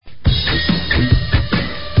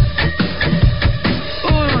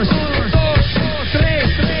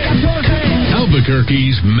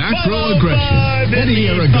Albuquerque's macro aggression.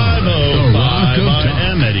 Eddie Aragon, the Rock of Talk.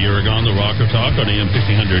 I am Eddie Aragon, the Rock of Talk on AM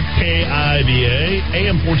 1600 KIVA,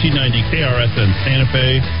 AM 1490 KRSN Santa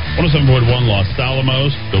Fe, 107.1 Los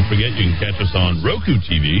Alamos. Don't forget, you can catch us on Roku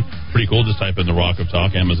TV. Pretty cool. Just type in the Rock of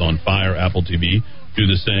Talk, Amazon Fire, Apple TV. Do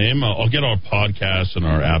the same. I'll get our podcasts and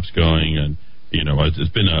our apps going, and you know,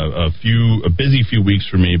 it's been a busy few weeks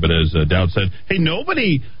for me, but as Dowd said, hey,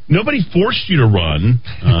 nobody forced you to run,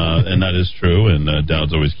 and that is true. And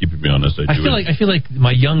Dowd's always keeping me honest. I feel like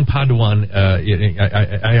my young Padawan.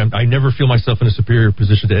 I never feel myself in a superior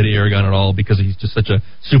position to Eddie Aragon at all because he's just such a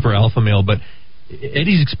super alpha male. But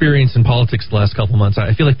Eddie's experience in politics the last couple months,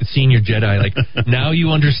 I feel like the senior Jedi. Like, now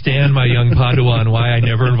you understand, my young Padawan, why I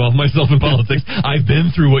never involved myself in politics. I've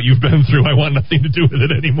been through what you've been through. I want nothing to do with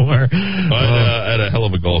it anymore. I had a hell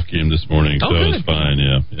of a golf game this morning, so good. it was fine.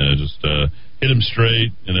 Yeah, just hit him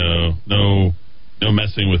straight. You know, no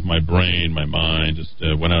messing with my brain, my mind. Just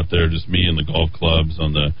went out there, just me and the golf clubs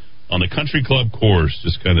on the country club course,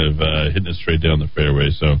 just kind of hitting it straight down the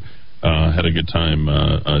fairway. So. Had a good time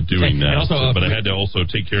doing that. Also, but I had to also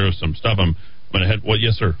take care of some stuff.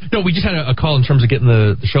 Yes, sir. No, we just had a call in terms of getting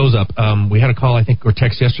the shows up. We had a call, I think, or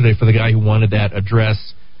text yesterday for the guy who wanted that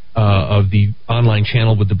address of the online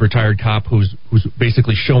channel with the retired cop who's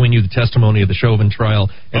basically showing you the testimony of the Chauvin trial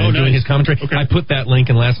and doing his commentary. Okay. I put that link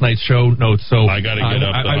in last night's show notes. So I got to get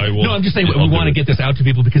up. No, I'm just saying we want to get this out to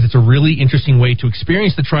people because it's a really interesting way to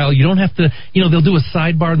experience the trial. You don't have to, they'll do a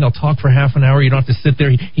sidebar and they'll talk for half an hour. You don't have to sit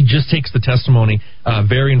there. He just takes the testimony.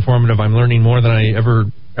 Very informative. I'm learning more than I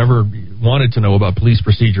ever wanted to know about police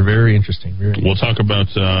procedure. Very interesting. We'll talk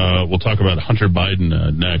about Hunter Biden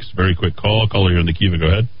next. Very quick call. Caller here in the Kiva.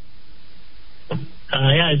 Go ahead.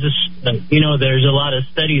 There's a lot of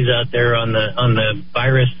studies out there on the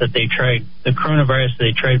virus that they tried, the coronavirus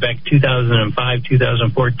they tried back 2005,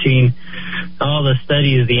 2014. All the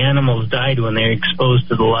studies, the animals died when they were exposed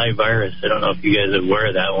to the live virus. I don't know if you guys are aware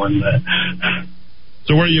of that one, but.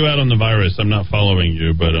 So where are you at on the virus? I'm not following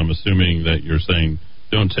you, but I'm assuming that you're saying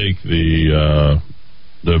don't take the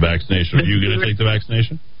vaccination. Are you going to take the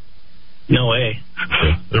vaccination? No way.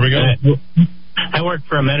 Okay. There we go. I work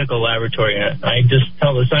for a medical laboratory. I just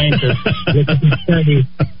tell the scientists, look at the studies.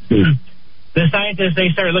 The scientists, they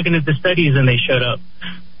start looking at the studies and they shut up.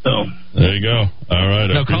 So there you go. All right.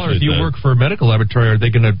 Now, caller, if you work for a medical laboratory, are they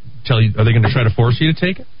going to tell you? Are they going to try to force you to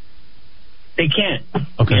take it? They can't.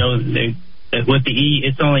 Okay. With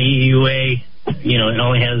it's only EUA. It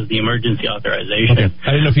only has the emergency authorization. Okay.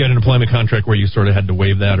 I didn't know if you had an employment contract where you sort of had to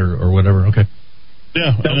waive that or whatever. Okay.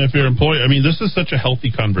 Yeah, and if your employer, this is such a healthy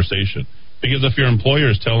conversation. Because if your employer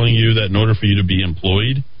is telling you that in order for you to be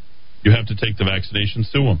employed, you have to take the vaccination,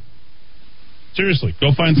 sue them. Seriously, go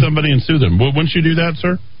find somebody and sue them. Wouldn't you do that,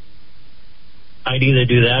 sir? I'd either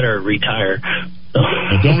do that or retire.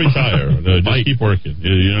 Don't retire. Just keep working.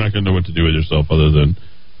 You're not going to know what to do with yourself other than,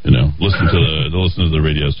 listen to the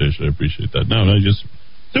radio station. I appreciate that. No, just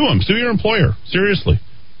sue them. Sue your employer. Seriously.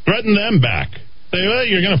 Threaten them back. Say, well,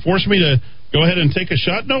 you're going to force me to go ahead and take a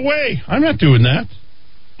shot? No way. I'm not doing that.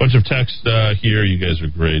 Bunch of text here. You guys are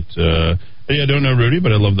great. Hey, I don't know Rudy,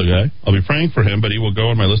 but I love the guy. I'll be praying for him, but he will go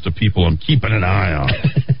on my list of people I'm keeping an eye on.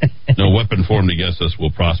 No weapon formed against us will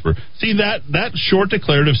prosper. See, that short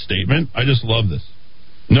declarative statement, I just love this.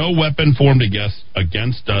 No weapon formed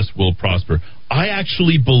against us will prosper. I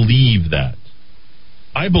actually believe that.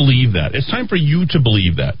 I believe that. It's time for you to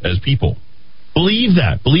believe that as people. Believe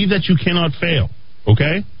that. Believe that you cannot fail.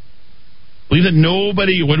 Okay? Believe that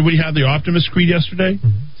nobody... What did we have, the Optimist Creed yesterday?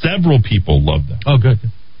 Mm-hmm. Several people love that. Oh, good.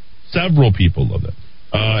 Several people love that.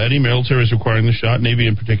 Any military is requiring the shot, Navy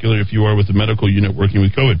in particular, if you are with the medical unit working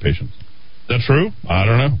with COVID patients. Is that true? I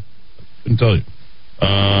don't know. Couldn't tell you.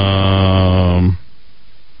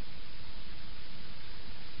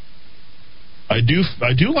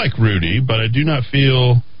 I do like Rudy, but I do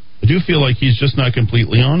feel like he's just not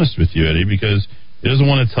completely honest with you, Eddie, because he doesn't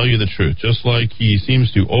want to tell you the truth, just like he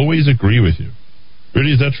seems to always agree with you.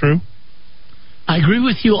 Rudy, is that true? I agree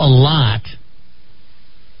with you a lot.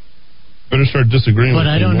 Better start disagreeing with me. But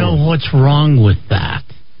I don't know what's wrong with that.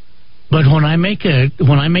 But when I make a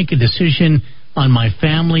decision on my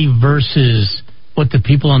family versus what the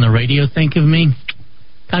people on the radio think of me,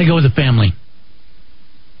 gotta go with the family.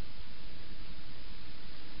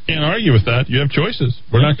 Can't argue with that. You have choices.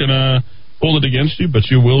 We're not gonna hold it against you, but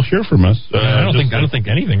you will hear from us. I don't think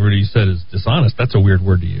anything Rudy said is dishonest. That's a weird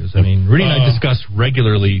word to use. I mean, Rudy and I discuss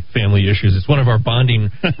regularly family issues. It's one of our bonding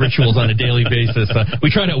rituals on a daily basis. We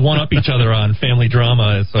try to one-up each other on family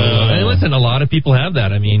drama. So, and listen, a lot of people have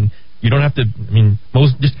that. I mean, you don't have to. I mean,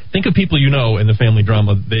 just think of people you know in the family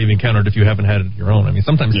drama they've encountered if you haven't had it your own. I mean,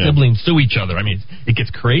 sometimes siblings sue each other. I mean, it gets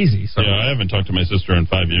crazy. So. Yeah, I haven't talked to my sister in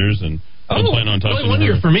 5 years, and I don't plan on talking to her. 1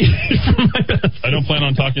 year for me. I don't plan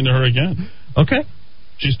on talking to her again. Okay.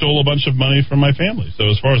 She stole a bunch of money from my family. So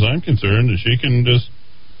as far as I'm concerned, she can just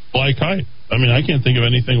fly kite. I mean, I can't think of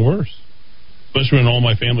anything worse. Especially when all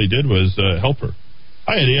my family did was help her.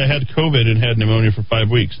 Hi, Eddie. I had COVID and had pneumonia for 5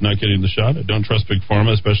 weeks. Not getting the shot. I don't trust Big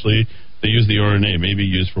Pharma, especially they use the RNA, maybe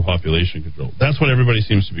used for population control. That's what everybody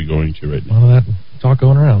seems to be going to right now. Well, that talk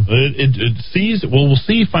going around. We'll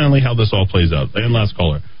see finally how this all plays out. And last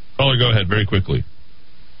caller. Caller, go ahead very quickly.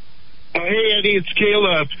 Hey, Eddie, it's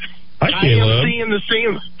Caleb. Hi, Caleb. I'm seeing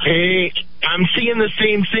the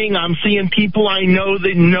same thing. I'm seeing people I know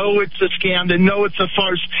that know it's a scam, that know it's a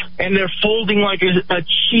farce, and they're folding like a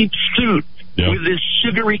cheap suit with this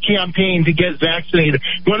sugary campaign to get vaccinated.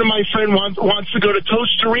 One of my friends wants to go to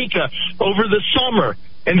Costa Rica over the summer.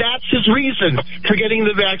 And that's his reason for getting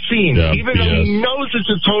the vaccine. Yep, Even though he knows it's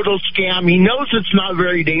a total scam, he knows it's not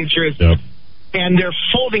very dangerous. Yep. And they're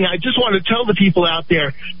folding. I just want to tell the people out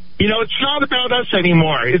there, it's not about us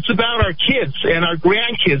anymore. It's about our kids and our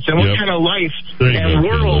grandkids and what kind of life and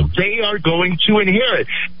world they are going to inherit.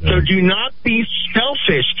 So do not be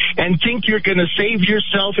selfish and think you're going to save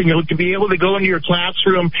yourself and you'll be able to go into your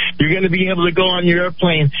classroom. You're going to be able to go on your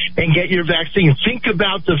airplane and get your vaccine. Think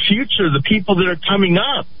about the future, the people that are coming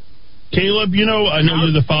up. Caleb, I know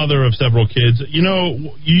you're the father of several kids.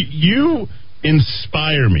 You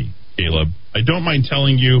inspire me, Caleb. I don't mind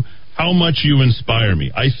telling you how much you inspire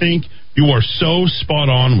me. I think you are so spot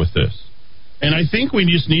on with this. And I think we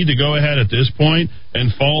just need to go ahead at this point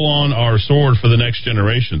and fall on our sword for the next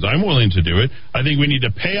generations. I'm willing to do it. I think we need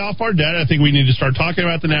to pay off our debt. I think we need to start talking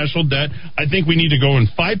about the national debt. I think we need to go and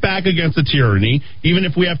fight back against the tyranny, even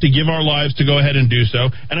if we have to give our lives to go ahead and do so.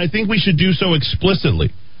 And I think we should do so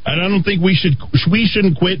explicitly. And I don't think we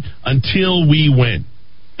shouldn't quit until we win.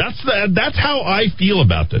 That's how I feel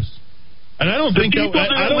about this. And I don't think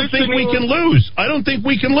we can lose. I don't think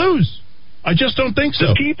we can lose. I just don't think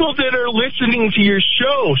so. The people that are listening to your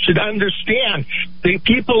show should understand that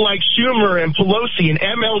people like Schumer and Pelosi and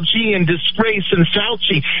MLG and Disgrace and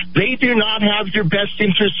Fauci, they do not have your best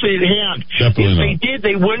interest at hand. Definitely if they did,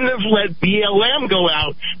 they wouldn't have let BLM go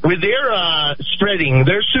out with their spreading,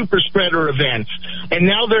 their super spreader events. And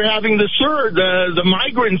now they're having the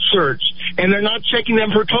migrant surge, and they're not checking them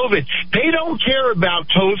for COVID. They don't care about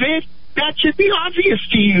COVID. That should be obvious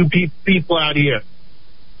to you people out here.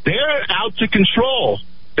 They're out to control.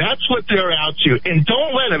 That's what they're out to. And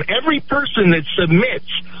don't let them. Every person that submits,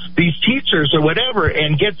 these teachers or whatever,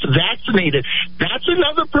 and gets vaccinated, that's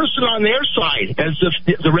another person on their side, as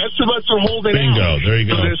if the rest of us are holding out. Bingo. There you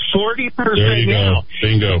go. So there's 40% there you now. Go.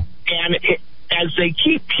 Bingo. And as they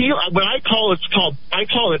keep peeling, I call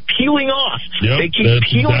it peeling off. Yep, they keep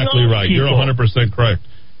that's peeling exactly off right. people. You're 100% correct.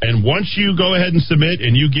 And once you go ahead and submit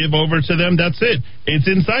and you give over to them, that's it. It's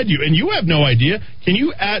inside you. And you have no idea. Can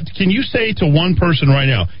you say to one person right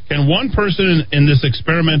now, can one person in this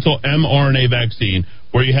experimental mRNA vaccine,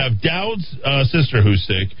 where you have Dowd's sister who's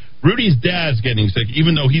sick, Rudy's dad's getting sick,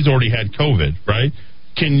 even though he's already had COVID, right?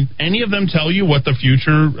 Can any of them tell you what the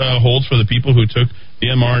future holds for the people who took the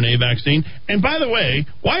mRNA vaccine? And by the way,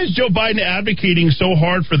 why is Joe Biden advocating so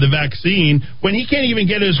hard for the vaccine when he can't even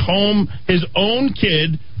get his own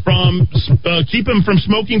kid from keep him from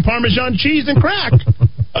smoking Parmesan cheese and crack?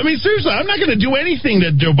 I mean, seriously, I'm not going to do anything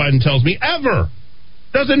that Joe Biden tells me, ever.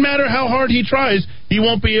 Doesn't matter how hard he tries, he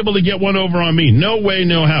won't be able to get one over on me. No way,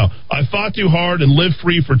 no how. I fought too hard and lived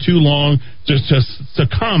free for too long just to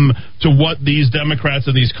succumb to what these Democrats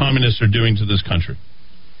and these communists are doing to this country.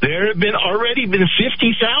 There have already been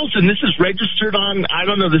 50,000. This is registered on, I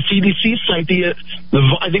don't know, the CDC site.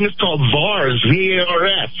 I think it's called VARS,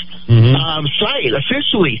 V-A-R-S, site,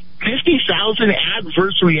 officially. 50,000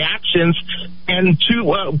 adverse reactions, and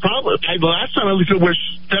probably, the last time I looked at it, were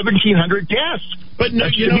 1,700 deaths. But no,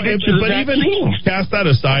 but even cast that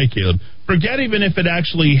aside, Caleb. Forget even if it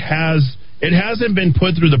actually it hasn't been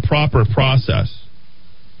put through the proper process.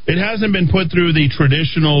 It hasn't been put through the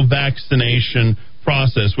traditional vaccination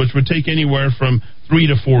process, which would take anywhere from 3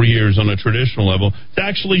 to 4 years on a traditional level to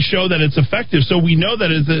actually show that it's effective. So we know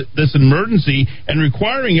that this emergency and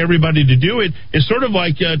requiring everybody to do it is sort of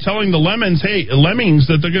like telling the lemmings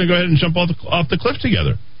that they're going to go ahead and jump off the cliff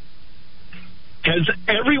together. Has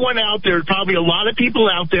everyone out there, probably a lot of people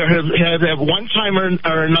out there, have one time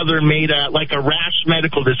or another made a rash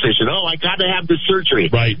medical decision? Oh, I got to have the surgery,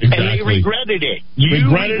 right? Exactly. And they regretted it.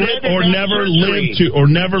 Regretted it, or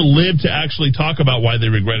never lived to actually talk about why they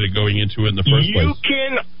regretted going into it in the first place.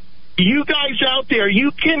 You guys out there, you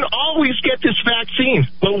can always get this vaccine,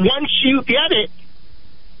 but once you get it,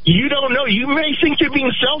 you don't know. You may think you're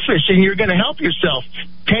being selfish and you're going to help yourself.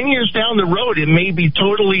 10 years down the road, it may be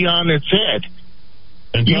totally on its head.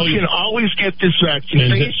 You can always get this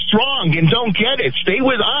vaccine. Stay strong and don't get it. Stay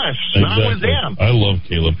with us, not with them. I love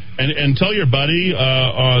Caleb. And tell your buddy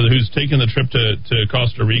who's taking the trip to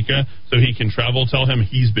Costa Rica so he can travel, tell him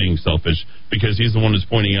he's being selfish because he's the one who's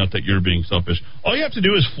pointing out that you're being selfish. All you have to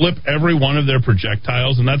do is flip every one of their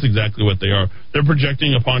projectiles, and that's exactly what they are. They're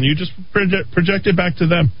projecting upon you. Just project it back to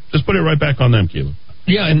them. Just put it right back on them, Caleb.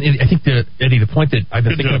 Yeah, and I think Eddie, the point that I've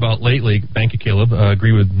been thinking about lately, thank you, Caleb,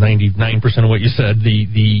 agree with 99% of what you said.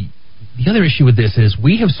 The other issue with this is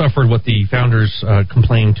we have suffered what the founders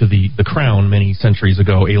complained to the Crown many centuries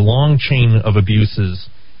ago, a long chain of abuses,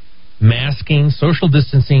 masking, social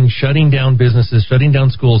distancing, shutting down businesses, shutting down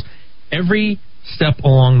schools. Every step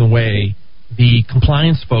along the way, the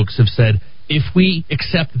compliance folks have said, if we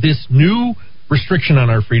accept this new restriction on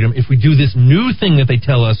our freedom, if we do this new thing that they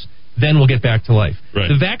tell us, then we'll get back to life. Right.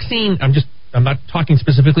 The vaccine, I'm not talking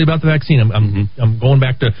specifically about the vaccine. I'm going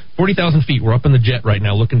back to 40,000 feet. We're up in the jet right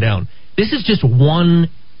now looking down. This is just one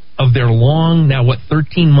of their long,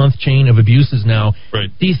 13-month chain of abuses now. Right.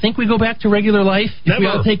 Do you think we go back to regular life if we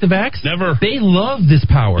all take the vax? Never. They love this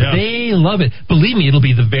power. Yeah. They love it. Believe me, it'll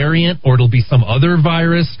be the variant or it'll be some other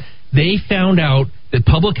virus. They found out that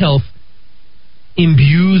public health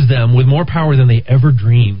imbues them with more power than they ever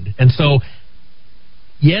dreamed. And so,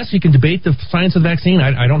 yes, you can debate the science of the vaccine.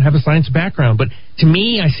 I don't have a science background, but to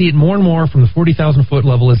me, I see it more and more from the 40,000-foot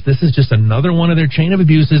level as this is just another one of their chain of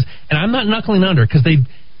abuses, and I'm not knuckling under because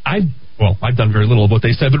I've done very little of what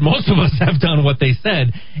they said, but most of us have done what they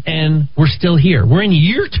said, and we're still here. We're in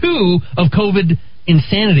year 2 of COVID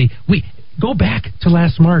insanity. We go back to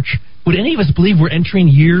last March. Would any of us believe we're entering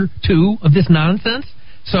year 2 of this nonsense?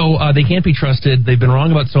 So they can't be trusted. They've been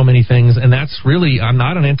wrong about so many things, and that's really, I'm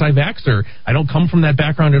not an anti-vaxxer. I don't come from that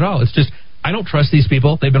background at all. It's just, I don't trust these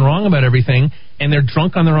people. They've been wrong about everything, and they're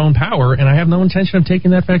drunk on their own power, and I have no intention of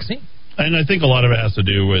taking that vaccine. And I think a lot of it has to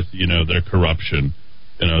do with, their corruption.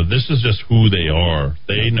 This is just who they are.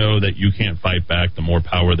 They know that you can't fight back the more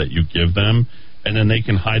power that you give them, and then they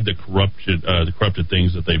can hide the corrupted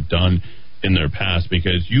things that they've done in their past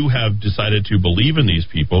because you have decided to believe in these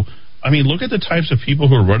people. I mean, look at the types of people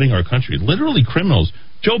who are running our country. Literally criminals.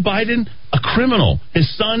 Joe Biden, a criminal. His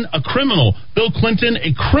son, a criminal. Bill Clinton, a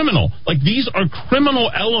criminal. Like, these are criminal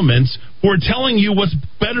elements who are telling you what's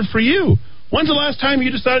better for you. When's the last time you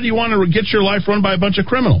decided you want to get your life run by a bunch of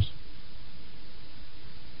criminals?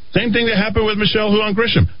 Same thing that happened with Michelle Huon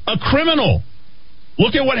Grisham. A criminal.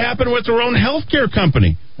 Look at what happened with her own healthcare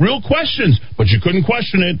company. Real questions, but you couldn't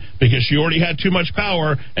question it because she already had too much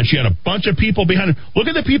power and she had a bunch of people behind her. Look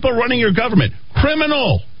at the people running your government.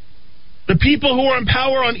 Criminal. The people who are in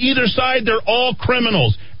power on either side, they're all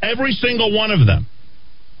criminals. Every single one of them.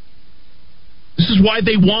 This is why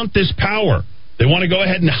they want this power. They want to go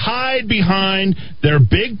ahead and hide behind their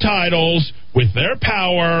big titles with their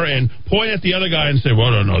power and point at the other guy and say, well,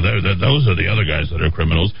 no, those are the other guys that are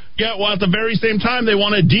criminals. Yeah, well, at the very same time, they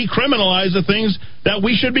want to decriminalize the things that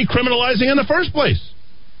we should be criminalizing in the first place.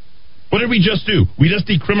 What did we just do? We just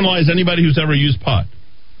decriminalized anybody who's ever used pot.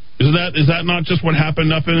 Is that not just what happened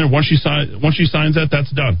up in there? Once she signs that, that's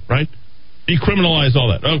done, right? Decriminalize all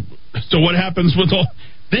that. Oh, so what happens with all...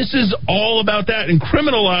 This is all about that, and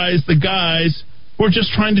criminalize the guys who are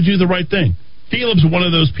just trying to do the right thing. Caleb's one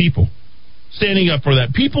of those people standing up for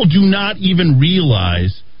that. People do not even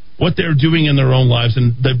realize what they're doing in their own lives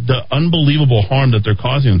and the unbelievable harm that they're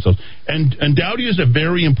causing themselves. And Dowdy used a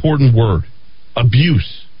very important word,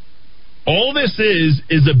 abuse. All this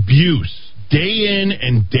is abuse, day in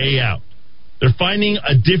and day out. They're finding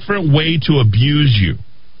a different way to abuse you.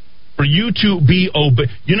 For you to be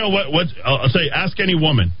you know what? I'll say, ask any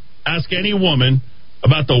woman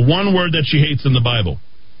about the one word that she hates in the Bible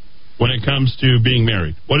when it comes to being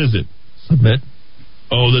married. What is it? Submit.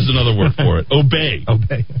 Oh, there's another word for it. Obey.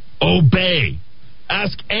 Obey.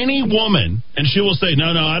 Ask any woman, and she will say, no,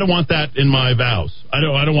 I don't want that in my vows. I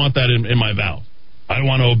don't want that in my vows. I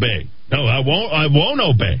want to obey. No, I won't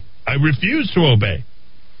obey. I refuse to obey.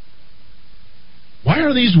 Why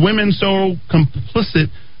are these women so complicit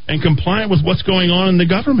and compliant with what's going on in the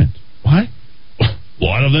government? Why? A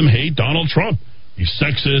lot of them hate Donald Trump. He's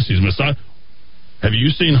sexist. He's misogynist. Have you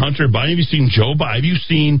seen Hunter Biden? Have you seen Joe Biden? Have you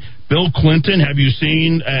seen Bill Clinton? Have you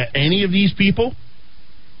seen any of these people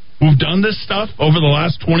who've done this stuff over the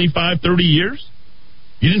last 25, 30 years?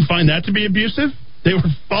 You didn't find that to be abusive? They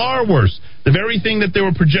were far worse. The very thing that they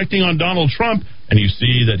were projecting on Donald Trump, and you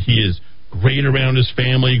see that he is great around his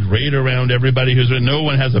family, great around everybody. No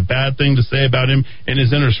one has a bad thing to say about him in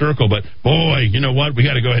his inner circle, but boy, you know what? We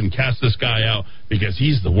got to go ahead and cast this guy out because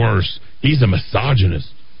he's the worst. He's a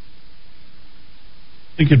misogynist.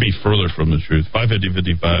 I think it'd be further from the truth.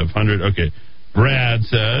 550-5500. Okay. Brad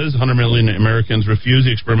says 100 million Americans refuse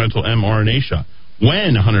the experimental mRNA shot.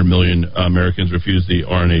 When 100 million Americans refuse the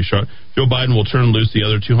RNA shot, Joe Biden will turn loose the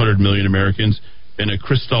other 200 million Americans in a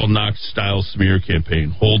Kristallnacht-style smear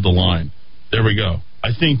campaign. Hold the line. There we go.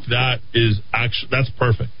 I think that's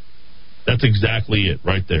perfect. That's exactly it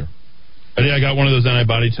right there. I got one of those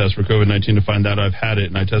antibody tests for COVID-19 to find out I've had it,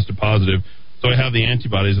 and I tested positive. So I have the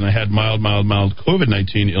antibodies, and I had mild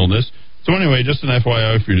COVID-19 illness. So anyway, just an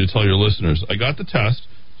FYI for you to tell your listeners. I got the test,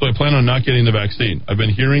 so I plan on not getting the vaccine. I've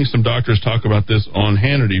been hearing some doctors talk about this on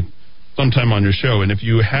Hannity sometime on your show. And if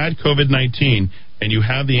you had COVID-19 and you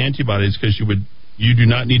have the antibodies, because you do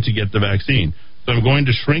not need to get the vaccine. So I'm going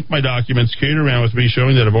to shrink my documents, carry it around with me,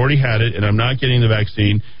 showing that I've already had it and I'm not getting the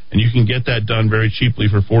vaccine. And you can get that done very cheaply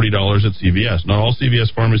for $40 at CVS. Not all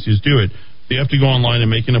CVS pharmacies do it. So you have to go online and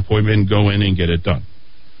make an appointment and go in and get it done.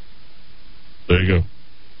 There you go.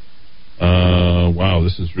 Wow,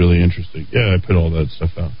 this is really interesting. Yeah, I put all that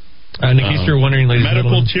stuff out. In case you're wondering, ladies and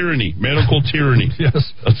medical gentlemen. Medical tyranny.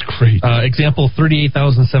 Yes. That's great. Example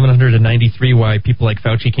 38,793 why people like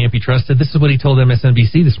Fauci can't be trusted. This is what he told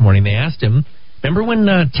MSNBC this morning. They asked him, remember when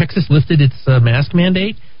Texas lifted its mask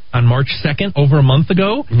mandate on March 2nd, over a month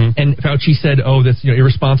ago? Mm-hmm. And Fauci said, that's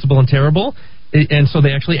irresponsible and terrible. And so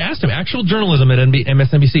they actually asked him, actual journalism at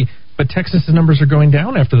MSNBC, but Texas's numbers are going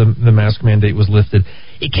down after the mask mandate was lifted.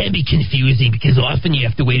 It can be confusing because often you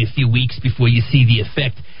have to wait a few weeks before you see the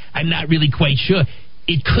effect. I'm not really quite sure.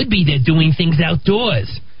 It could be they're doing things outdoors.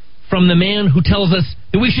 From the man who tells us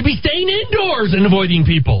that we should be staying indoors and avoiding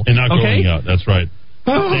people. And not going out, that's right.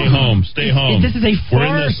 Stay home. This is a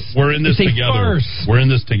farce. We're in this together. We're in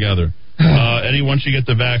this together. Eddie, once you get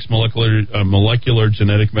the Vax molecular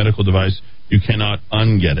genetic medical device, you cannot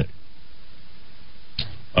unget it.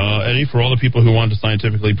 Eddie, for all the people who want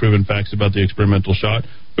scientifically proven facts about the experimental shot,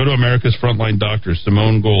 go to America's Frontline Doctor,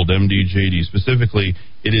 Simone Gold, MD, JD. Specifically,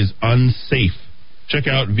 it is unsafe. Check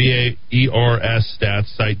out VAERS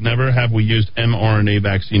stats site. Never have we used mRNA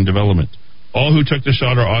vaccine development. All who took the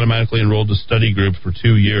shot are automatically enrolled to study group for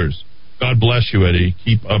 2 years. God bless you, Eddie.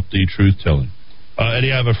 Keep up the truth-telling.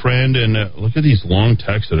 Eddie, I have a friend, and look at these long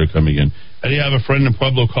texts that are coming in. Eddie, I have a friend in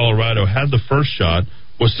Pueblo, Colorado, had the first shot,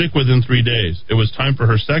 was sick within 3 days. It was time for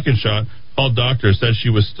her second shot, called doctor, said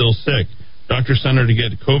she was still sick. Doctor sent her to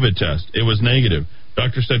get a COVID test. It was negative.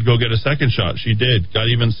 Doctor said go get a second shot. She did.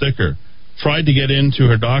 Got even sicker. Tried to get into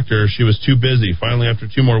her doctor. She was too busy. Finally, after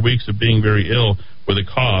 2 more weeks of being very ill with a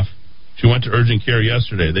cough, she went to urgent care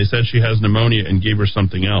yesterday. They said she has pneumonia and gave her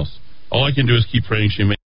something else. All I can do is keep praying she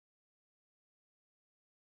makes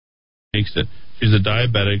it. She's a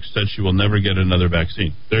diabetic, said she will never get another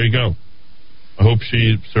vaccine. There you go. I hope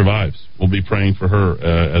she survives. We'll be praying for her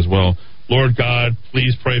as well. Lord God,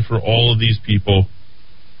 please pray for all of these people.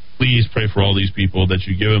 Please pray for all these people that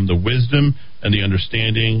you give them the wisdom and the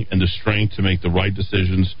understanding and the strength to make the right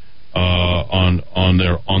decisions on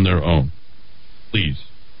their own. Please,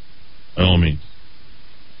 by all means.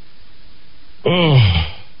 Oh,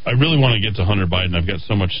 I really want to get to Hunter Biden. I've got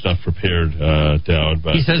so much stuff prepared, Dowd.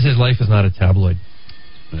 But he says his life is not a tabloid.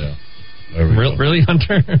 Yeah. Really,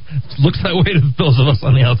 Hunter? Looks that way to those of us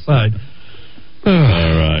on the outside. All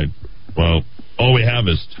right. Well, all we have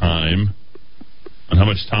is time. And how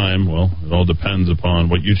much time? Well, it all depends upon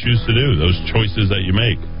what you choose to do, those choices that you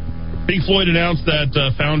make. Pink Floyd announced that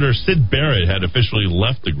founder Syd Barrett had officially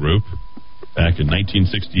left the group back in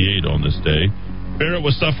 1968 on this day. Barrett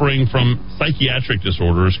was suffering from psychiatric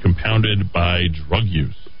disorders compounded by drug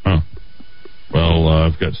use. Well,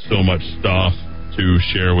 I've got so much stuff to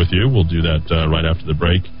share with you. We'll do that right after the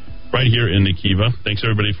break, right here in the Kiva. Thanks,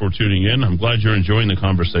 everybody, for tuning in. I'm glad you're enjoying the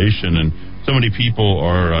conversation, and so many people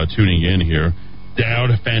are tuning in here.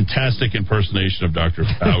 Dowd, fantastic impersonation of Dr.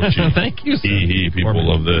 Fauci. Thank you, sir. People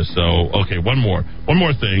love this. So, okay, one more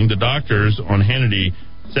thing. The doctors on Hannity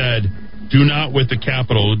said, do not, with the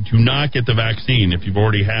Capitol, do not get the vaccine if you've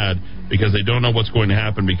already had, because they don't know what's going to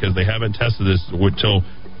happen, because they haven't tested this until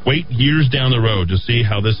wait years down the road to see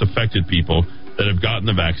how this affected people that have gotten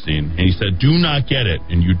the vaccine. And he said, do not get it,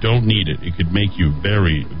 and you don't need it. It could make you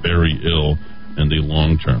very, very ill. in the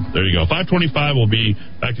long term. There you go. 5:25. We'll be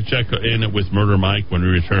back to check in with Murder Mike when we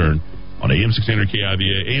return on AM 1600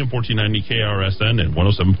 KIVA, AM 1490 KRSN, and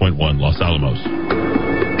 107.1 Los Alamos.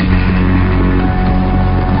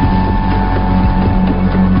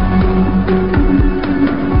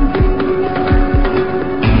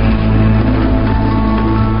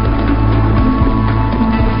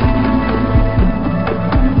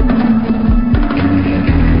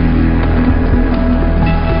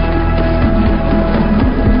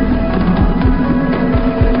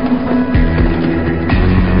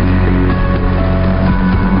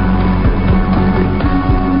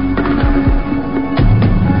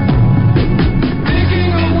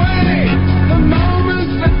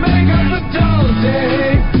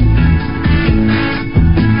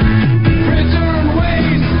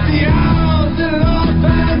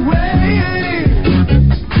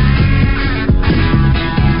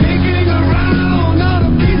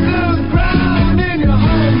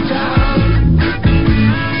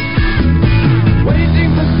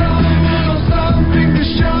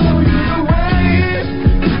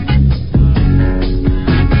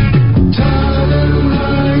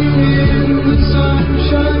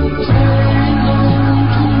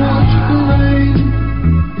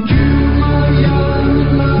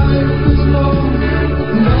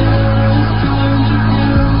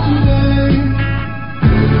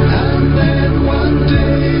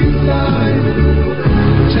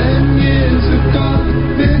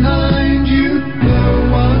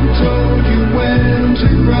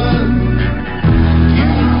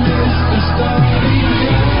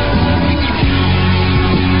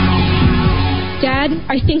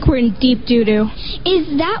 Deep doo-doo. Is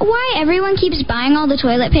that why everyone keeps buying all the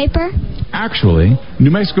toilet paper? Actually,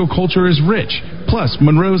 New Mexico culture is rich. Plus,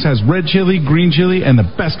 Monroe's has red chili, green chili, and the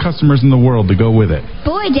best customers in the world to go with it.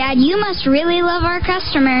 Boy, Dad, you must really love our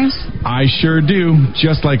customers. I sure do.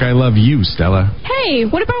 Just like I love you, Stella. Hey,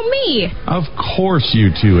 what about me? Of course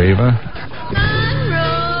you too, Ava.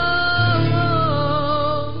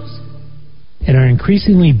 In our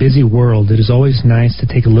increasingly busy world, it is always nice to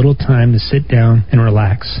take a little time to sit down and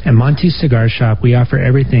relax. At Monty's Cigar Shop, we offer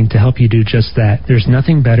everything to help you do just that. There's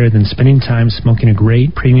nothing better than spending time smoking a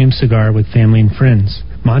great premium cigar with family and friends.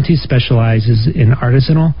 Monty specializes in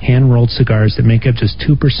artisanal, hand-rolled cigars that make up just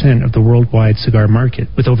 2% of the worldwide cigar market.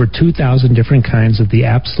 With over 2,000 different kinds of the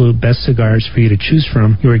absolute best cigars for you to choose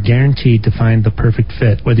from, you are guaranteed to find the perfect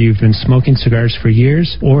fit. Whether you've been smoking cigars for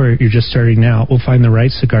years or you're just starting out, we'll find the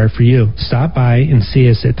right cigar for you. Stop by and see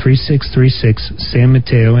us at 3636 San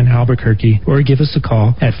Mateo in Albuquerque, or give us a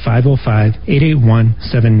call at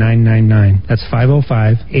 505-881-7999. That's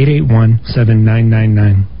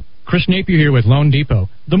 505-881-7999. Chris Napier here with Loan Depot,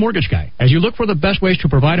 the mortgage guy. As you look for the best ways to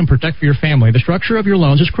provide and protect for your family, the structure of your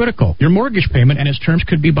loans is critical. Your mortgage payment and its terms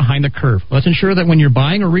could be behind the curve. Let's ensure that when you're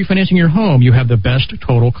buying or refinancing your home, you have the best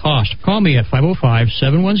total cost. Call me at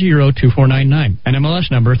 505-710-2499. NMLS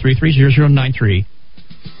number 330093.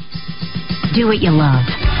 Do what you love.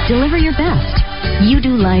 Deliver your best. You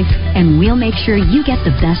do life, and we'll make sure you get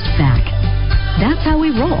the best back. That's how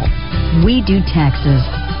we roll. We do taxes.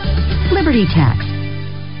 Liberty Tax.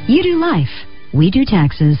 You do life. We do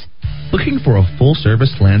taxes. Looking for a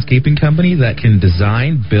full-service landscaping company that can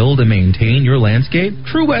design, build, and maintain your landscape?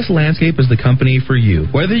 True West Landscape is the company for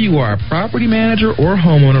you. Whether you are a property manager or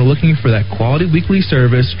homeowner looking for that quality weekly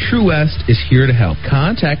service, True West is here to help.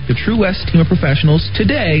 Contact the True West team of professionals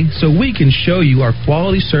today so we can show you our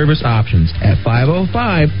quality service options at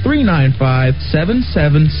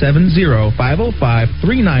 505-395-7770,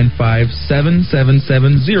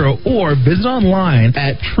 505-395-7770, or visit online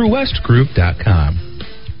at truewestgroup.com.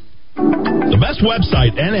 The best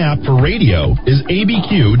website and app for radio is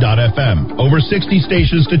abq.fm. Over 60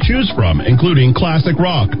 stations to choose from, including classic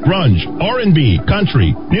rock, grunge, R&B,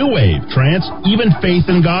 country, new wave, trance, even faith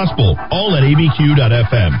and gospel, all at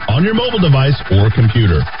abq.fm on your mobile device or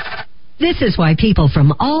computer. This is why people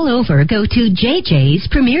from all over go to JJ's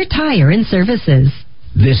Premier Tire and Services.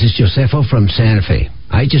 This is Josefo from Santa Fe.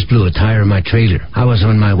 I just blew a tire in my trailer. I was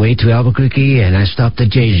on my way to Albuquerque and I stopped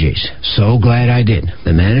at JJ's. So glad I did.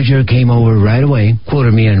 The manager came over right away,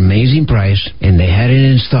 quoted me an amazing price, and they had it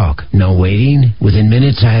in stock. No waiting. Within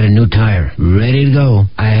minutes I had a new tire, ready to go.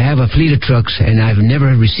 I have a fleet of trucks and I've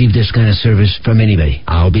never received this kind of service from anybody.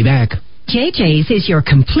 I'll be back. JJ's is your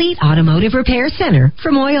complete automotive repair center.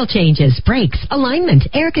 From oil changes, brakes, alignment,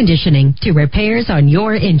 air conditioning, to repairs on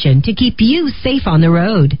your engine to keep you safe on the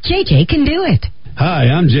road. JJ can do it. Hi,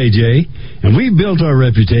 I'm JJ, and we built our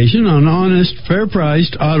reputation on honest,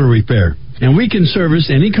 fair-priced auto repair. And we can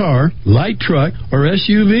service any car, light truck, or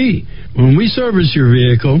SUV. When we service your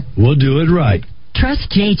vehicle, we'll do it right.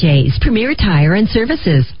 Trust JJ's Premier Tire and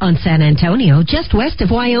Services on San Antonio, just west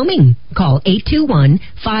of Wyoming. Call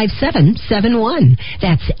 821-5771.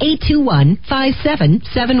 That's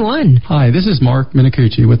 821-5771. Hi, this is Mark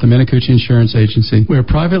Minicucci with the Minicucci Insurance Agency. We are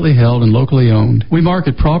privately held and locally owned. We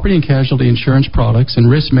market property and casualty insurance products and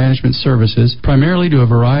risk management services primarily to a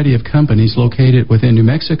variety of companies located within New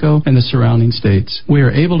Mexico and the surrounding states. We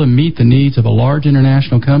are able to meet the needs of a large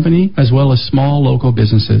international company as well as small local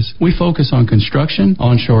businesses. We focus on construction,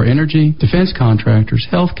 onshore energy, defense contractors,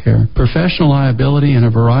 healthcare, professional liability, and a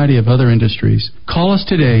variety of other industries. Call us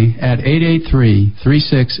today at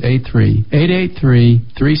 883-3683.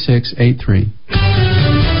 883-3683.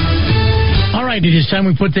 All right, it is time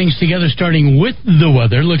we put things together, starting with the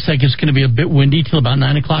weather. Looks like it's going to be a bit windy till about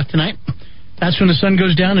 9 o'clock tonight. That's when the sun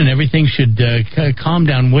goes down and everything should calm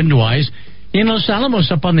down wind-wise. In Los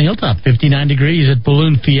Alamos, up on the hilltop, 59 degrees at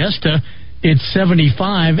Balloon Fiesta. It's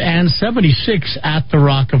 75 and 76 at the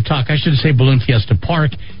Rock of Talk. I should say Balloon Fiesta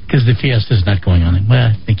Park, because the Fiesta's not going on. Well,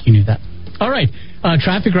 I think you knew that. All right,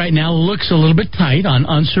 traffic right now looks a little bit tight on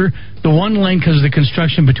Unser. The one lane, because of the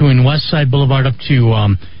construction between West Side Boulevard up to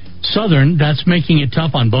Southern, that's making it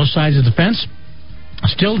tough on both sides of the fence.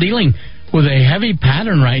 Still dealing with a heavy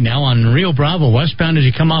pattern right now on Rio Bravo westbound as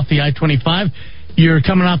you come off the I-25. You're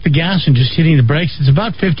coming off the gas and just hitting the brakes. It's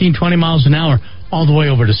about 15, 20 miles an hour all the way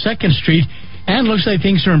over to 2nd Street. And looks like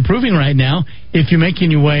things are improving right now. If you're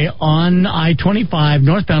making your way on I-25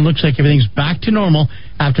 northbound, looks like everything's back to normal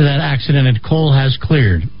after that accident at Cole has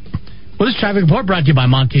cleared. Well, this traffic report brought to you by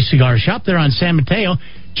Monty Cigar Shop. They're on San Mateo,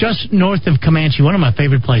 just north of Comanche, one of my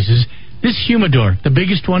favorite places. This humidor, the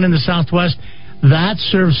biggest one in the Southwest, that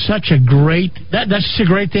serves such a great, that's just a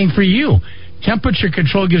great thing for you. Temperature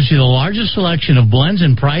control gives you the largest selection of blends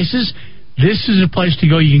and prices. This is a place to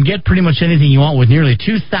go. You can get pretty much anything you want with nearly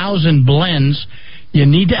 2,000 blends. You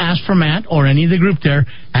need to ask for Matt or any of the group there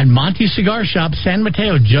at Monty Cigar Shop, San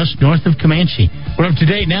Mateo, just north of Comanche. We're up to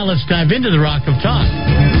date now. Let's dive into the Rock of Talk.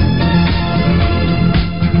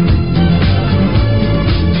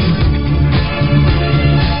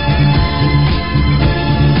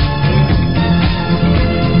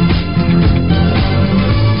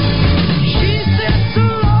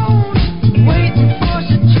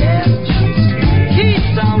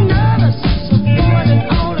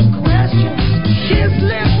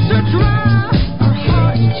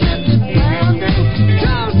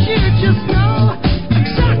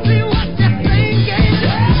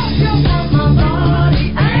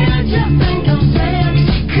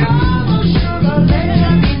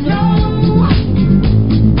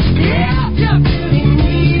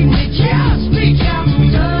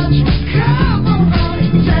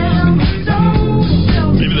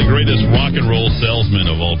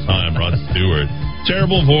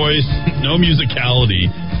 Terrible voice, no musicality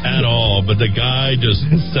at all, but the guy just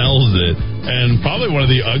sells it, and probably one of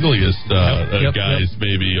the ugliest guys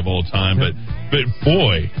maybe of all time. But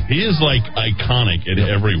boy, he is like iconic in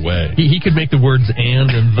every way. He could make the words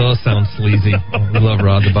and the sound sleazy. We love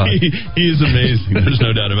Rod the Bot. He is amazing. There's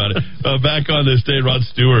no doubt about it. Back on this day, Rod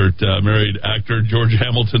Stewart married actor George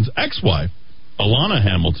Hamilton's ex-wife, Alana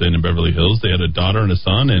Hamilton, in Beverly Hills. They had a daughter and a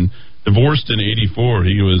son, and divorced in '84.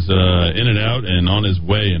 He was in and out and on his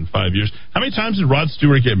way in 5 years. How many times did Rod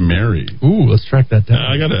Stewart get married? Ooh, let's track that down.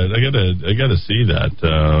 I gotta see that.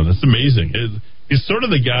 That's amazing. He's sort of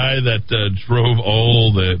the guy that drove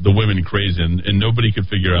all the women crazy, and nobody could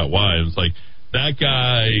figure out why. It was like that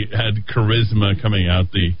guy had charisma coming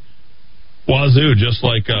out the wazoo, just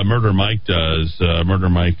like Murder Mike does. Murder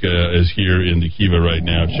Mike is here in the Kiva right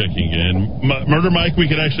now, checking in. Murder Mike, we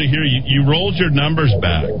can actually hear you. You rolled your numbers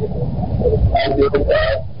back.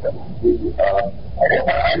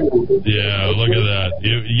 Yeah, look at that.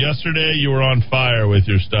 Yesterday you were on fire with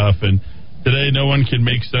your stuff, and today no one can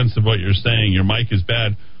make sense of what you're saying. Your mic is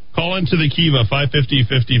bad. Call into the Kiva,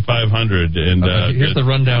 550-5500. And here's the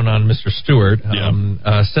rundown on Mr. Stewart.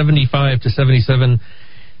 75 to 77.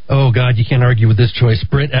 Oh, God, you can't argue with this choice.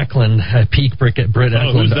 Britt Eklund, peak Britt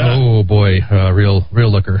Eklund. Who's that? Oh, boy, real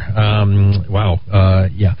looker. Wow,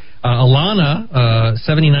 yeah. Alana,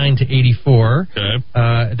 79 to 84. Okay.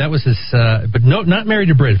 That was his, but no, not married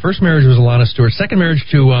to Britt. First marriage was Alana Stewart. Second marriage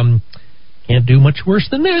to, can't do much worse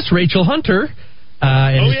than this, Rachel Hunter.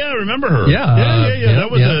 I remember her.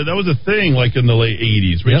 Yeah. That was a thing like in the late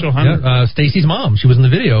 '80s. Rachel Hunter, Stacy's mom. She was in the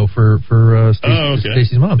video for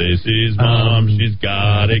Stacy's mom. Stacy's mom. She's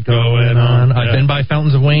got it going on. I've been by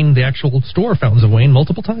Fountains of Wayne, the actual store Fountains of Wayne,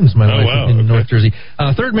 multiple times in my life in North Jersey.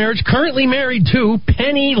 Third marriage, currently married to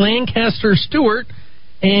Penny Lancaster Stewart.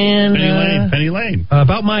 And Penny Lane.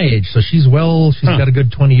 About my age, so she's got a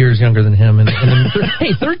good 20 years younger than him. And then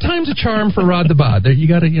hey, third time's a charm for Rod the Bod. You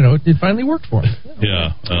got to, it finally worked for him.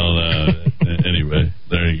 Yeah. Well, anyway,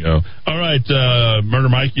 there you go. All right, Murder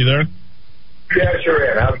Mike, you there? Yeah, sure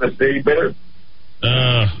am. How's the city better?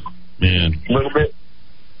 Man. A little bit?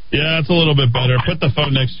 Yeah, it's a little bit better. Put the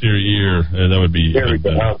phone next to your ear. That would be... There we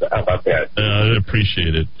go. How about that? I'd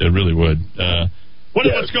appreciate it. I really would.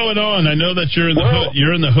 What's going on? I know that you're in the hood.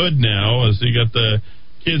 You're in the hood now. So you got the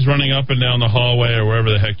kids running up and down the hallway or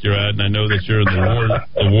wherever the heck you're at, and I know that you're in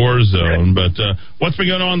the war zone. But what's been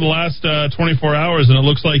going on the last 24 hours? And it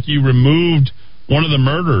looks like you removed one of the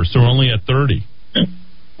murders, so we're only at 30.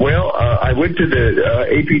 Well, I went to the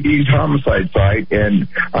APD's homicide site, and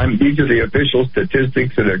these are the official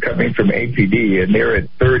statistics that are coming from APD, and they're at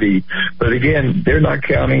 30. But again, they're not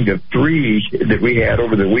counting the 3 that we had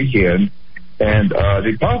over the weekend, and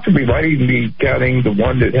they possibly might even be counting the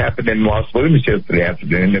one that happened in Los Lunas yesterday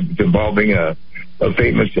afternoon. It was involving a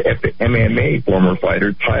famous MMA former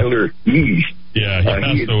fighter, Tyler East. Yeah, he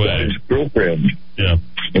passed away. His girlfriend. Yeah,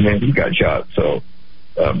 and then he got shot. So,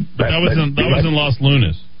 but that was in Los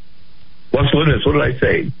Lunas. Los Lunas, what did I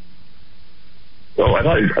say? Oh, I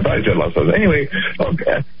thought I said Los Lunas. Anyway,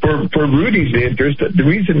 for Rudy's interest, the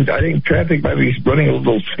reason I think traffic might be running a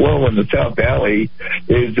little slow in the South Valley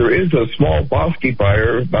is there is a small bosque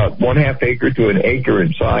fire, about 1/2 acre to an acre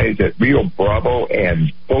in size at Rio Bravo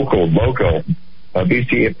and Foco Loco.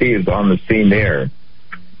 BCFD is on the scene there.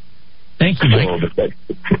 Thank you, Mike.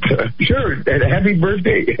 Sure, and happy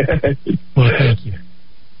birthday. Well, thank you.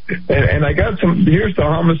 And I got here's the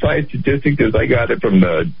homicide statistic as I got it from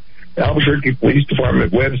the Albuquerque Police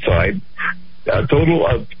Department website. A total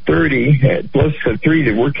of 30, plus the 3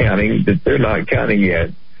 that we're counting, that they're not counting yet.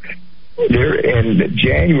 There in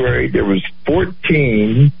January, there was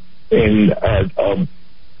 14. In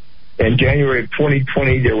January of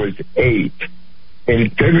 2020, there was 8. In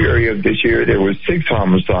February of this year, there was 6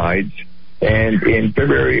 homicides. And in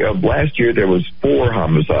February of last year, there was 4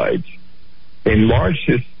 homicides. In March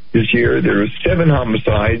this year, there was 7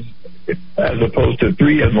 homicides as opposed to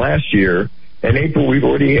 3 in last year. In April, we've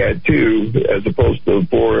already had 2 as opposed to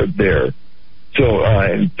 4 there. So,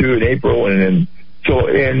 and 2 in April. And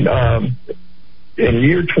then, in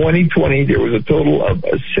year 2020, there was a total of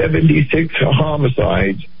 76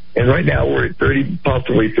 homicides. And right now we're at 30,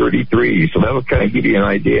 possibly 33. So that'll kind of give you an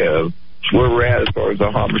idea of where we're at as far as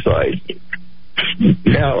the homicides.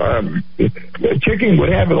 Now, checking what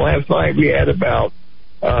happened last night, we had about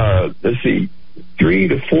 3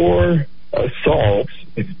 to 4 assaults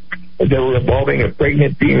that were involving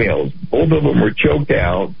pregnant females. Both of them were choked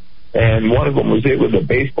out, and one of them was hit with a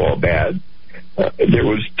baseball bat. There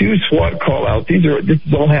was 2 SWAT call-outs. This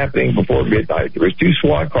is all happening before midnight. There was 2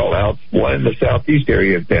 SWAT call-outs, one in the southeast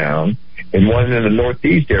area of town and one in the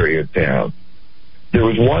northeast area of town. There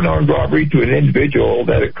was 1 armed robbery to an individual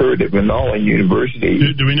that occurred at Manolan University.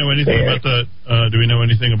 Do we know anything about the? Do we know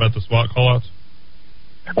anything about the SWAT call-outs?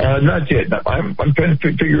 Not yet. I'm trying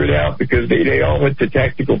to figure it out because they all went to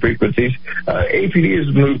tactical frequencies. APD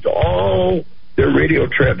has moved all their radio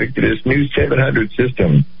traffic to this new 700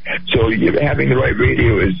 system. So having the right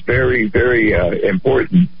radio is very, very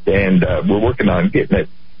important, and we're working on getting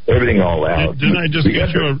everything all out. Didn't I just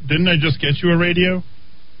get you a radio?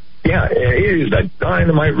 Yeah, it is a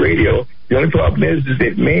dynamite radio. The only problem is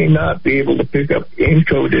it may not be able to pick up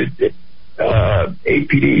encoded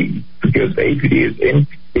APD because APD is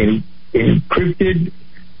encrypted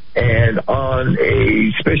and on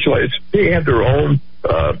a specialized. They have their own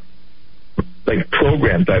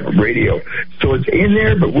program type of radio, so it's in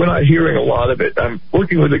there, but we're not hearing a lot of it. I'm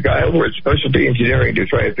working with a guy over at Specialty Engineering to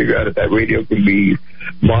try to figure out if that radio can be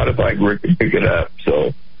modified where it can pick it up.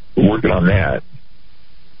 So we're working on that.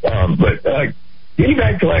 But getting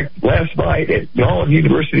back to last night at Nolan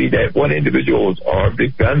University, that one individual was armed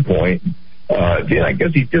at gunpoint. Then I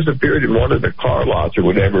guess he disappeared in one of the car lots or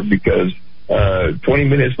whatever because 20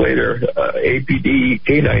 minutes later, APD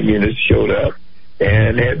K9 units showed up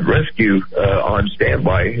and had rescue on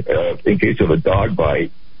standby in case of a dog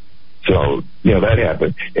bite. So, that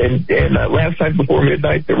happened. And last night before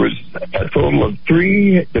midnight, there was a total of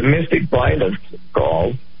 3 domestic violence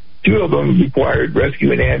calls. 2 of them required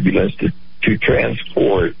rescue and ambulance to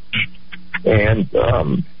transport. And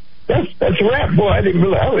that's a wrap. Boy, I didn't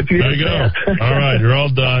realize. There you go. All right, you're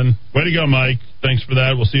all done. Way to go, Mike. Thanks for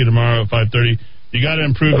that. We'll see you tomorrow at 5:30. You got to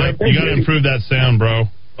improve that. You got to improve that sound, bro.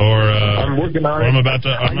 Or I'm working on it.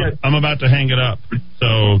 I'm about to hang it up.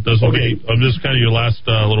 So this will be. Just kind of your last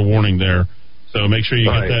little warning there. So make sure you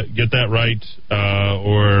get that right,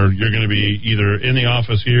 or you're going to be either in the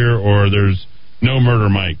office here, or there's no Murder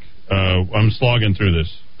Mike. I'm slogging through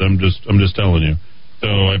this. I'm just telling you. So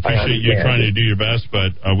I appreciate you trying to do your best,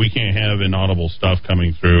 but we can't have inaudible stuff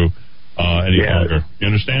coming through any longer. You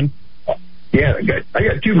understand? Yeah, I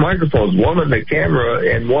got two microphones, one on the camera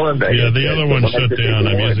and one on the... Yeah, the other one shut down.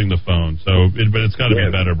 I'm using the phone, but it's got to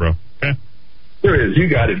be better, bro. Okay? There it is. You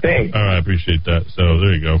got it. Thanks. All right, I appreciate that. So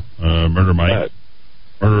there you go. Murder Mike.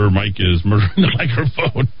 Murder Mike is murdering the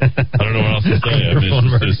microphone. I don't know what else to say. I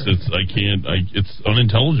mean, it's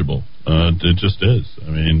unintelligible. It just is.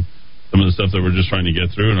 I mean, some of the stuff that we're just trying to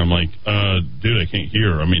get through, and I'm like, dude, I can't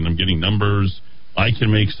hear. I mean, I'm getting numbers. I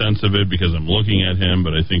can make sense of it because I'm looking at him,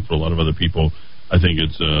 but I think for a lot of other people, I think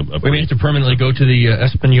it's we may have to permanently go to the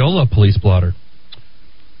Espanola police blotter.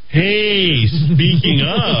 Hey, speaking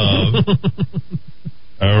of...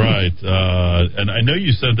 All right, and I know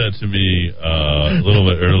you said that to me a little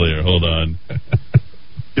bit earlier. Hold on.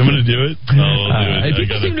 You want to do it? I'll do it.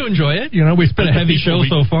 People seem to enjoy it. You know, we spent a heavy show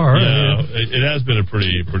so far. Yeah, it has been a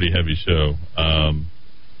pretty heavy show.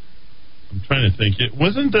 I'm trying to think.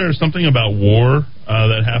 Wasn't there something about war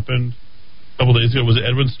that happened a couple days ago? Was it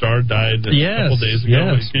Edwin Starr died a couple days ago?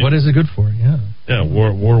 Yes. What is it good for? Yeah. Yeah.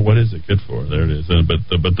 War. What is it good for? There it is. But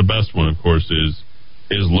the best one, of course, is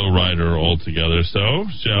Lowrider altogether. So,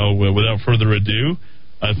 without further ado,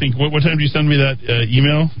 I think what time do you send me that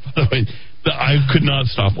email? By the way, I could not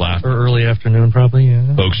stop laughing. Or early afternoon, probably.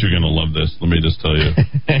 Yeah. Folks, you're going to love this. Let me just tell you,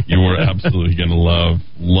 you are absolutely going to love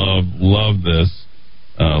this.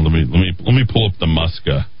 Let me pull up the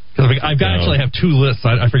Muska. Because I actually have two lists.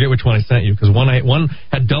 I forget which one I sent you. Because one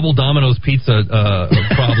had double Domino's pizza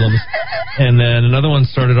problems, and then another one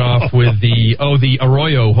started off with the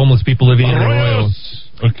Arroyo, homeless people living in Arroyo.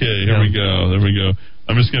 Okay, here we go. There we go.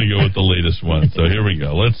 I'm just going to go with the latest one. So here we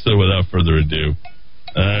go. Let's without further ado.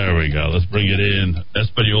 There we go. Let's bring it in.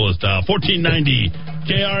 Espanola style. 1490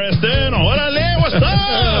 KRSN. Orale, what's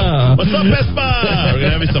up? What's up, Espa? We're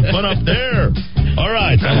going to have some fun up there. All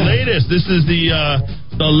right, the latest. This is the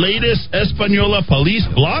latest Espanola police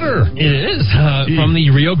blotter. It is from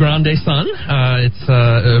the Rio Grande Sun. It's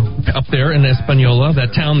up there in Espanola,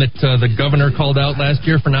 that town that the governor called out last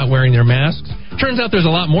year for not wearing their masks. Turns out there's a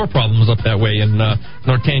lot more problems up that way in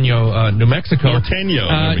Norteño, New Mexico.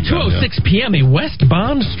 2:06 p.m., a West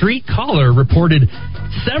Bond Street caller reported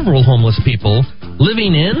several homeless people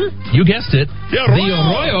living in, you guessed it, the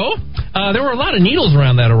Arroyo. There were a lot of needles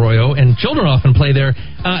around that Arroyo, and children often play there.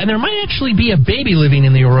 And there might actually be a baby living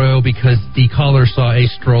in the Arroyo because the caller saw a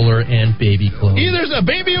stroller and baby clothes. Hey, there's a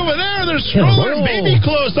baby over there. There's stroller and baby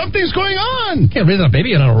clothes. Something's going on. Can't raise a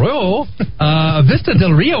baby in an Arroyo. Vista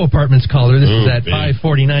del Rio Apartments caller, this is at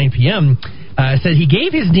 5:49 p.m., said he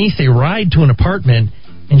gave his niece a ride to an apartment,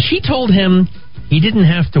 and she told him he didn't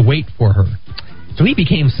have to wait for her. So he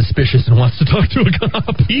became suspicious and wants to talk to a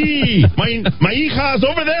cop. My hija is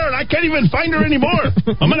over there, and I can't even find her anymore.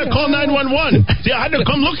 I'm going to call 911. See, I had to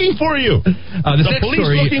come looking for you. The police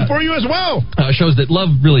story, looking for you as well. Shows that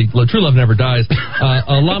true love never dies.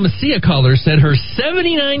 A La Masia caller said her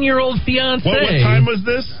 79-year-old fiance. What time was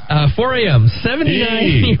this? 4 a.m.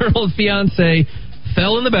 79-year-old fiance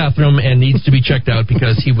fell in the bathroom and needs to be checked out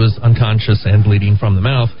because he was unconscious and bleeding from the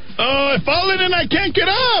mouth. Oh, I've fallen and I can't get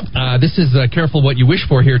up. This is careful what you wish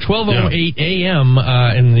for here. 12:08 a.m.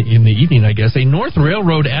 In the evening, I guess. A North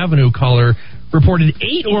Railroad Avenue caller reported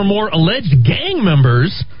 8 or more alleged gang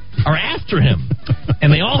members are after him.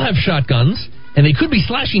 And they all have shotguns, and they could be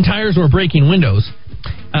slashing tires or breaking windows.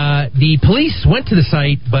 The police went to the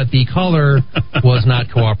site, but the caller was not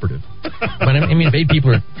cooperative. But I mean, if 8 people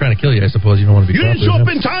are trying to kill you, I suppose you don't want to be cooperative. You didn't show up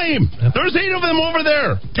in time. There's 8 of them over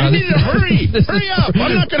there. You need to hurry. Hurry up.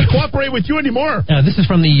 I'm not going to cooperate with you anymore. This is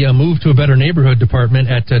from the Move to a Better Neighborhood department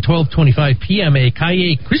at 12:25 p.m. A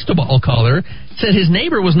Calle Cristobal caller said his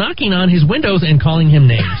neighbor was knocking on his windows and calling him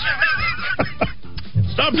names.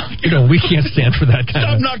 Stop knocking. We can't stand for that kind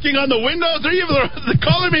Stop knocking on the windows. They're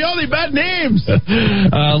calling me all these bad names.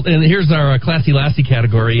 And here's our Classy Lassie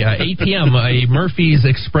category. 8 p.m., a Murphy's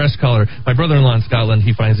Express caller. My brother-in-law in Scotland,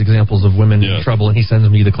 he finds examples of women in trouble, and he sends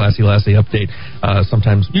me the Classy Lassie update.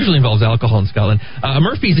 Usually involves alcohol in Scotland. A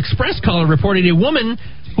Murphy's Express caller reported a woman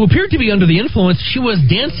who appeared to be under the influence. She was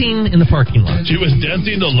dancing in the parking lot. She was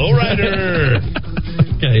dancing the lowrider.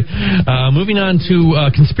 Okay. Moving on to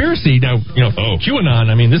conspiracy. Now, QAnon,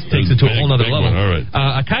 I mean, this takes it to a whole other level. All right.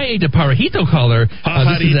 A Calle de Pajarito caller.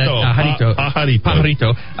 This is at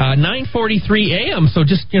Pajarito. 9:43 a.m., so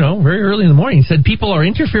just, very early in the morning, said people are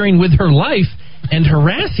interfering with her life and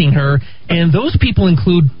harassing her. And those people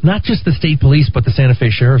include not just the state police, but the Santa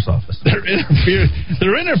Fe Sheriff's Office. They're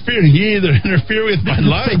interfering. Yeah, they're interfering with my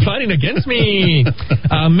life. They're fighting against me.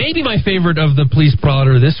 Maybe my favorite of the police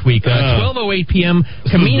blotter this week. 12:08 p.m.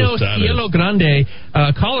 Camino Cielo Grande.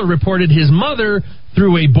 Caller reported his mother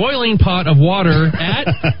threw a boiling pot of water at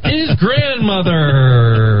his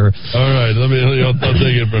grandmother. All right, I'll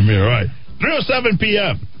take it from here. All right, 3:07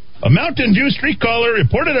 p.m. A Mountain Dew street caller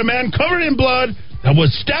reported a man covered in blood that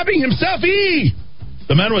was stabbing himself.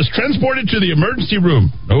 The man was transported to the emergency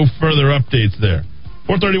room. No further updates there.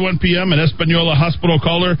 4:31 p.m. An Espanola hospital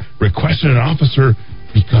caller requested an officer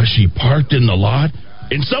because she parked in the lot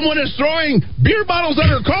and someone is throwing beer bottles at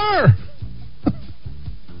her car.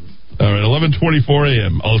 All right, 11:24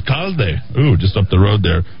 a.m. Alcalde, just up the road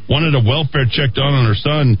there, wanted a welfare check done on her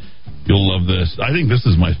son. You'll love this. I think this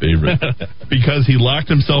is my favorite because he locked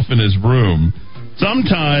himself in his room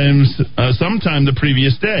sometime the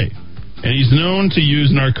previous day, and he's known to use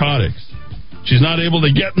narcotics. She's not able to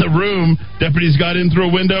get in the room. Deputies got in through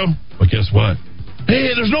a window, but guess what? Hey,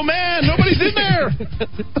 there's no man. Nobody's in there.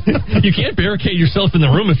 You can't barricade yourself in the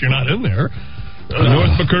room if you're not in there.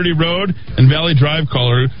 North McCurdy Road and Valley Drive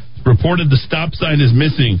caller reported the stop sign is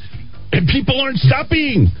missing, and people aren't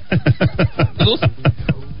stopping.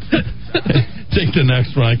 Take the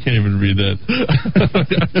next one. I can't even read that.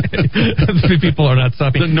 People are not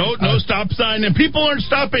stopping. No stop sign, and people aren't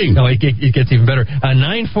stopping. No, it gets even better.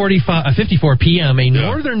 54 p.m. A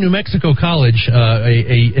northern New Mexico college,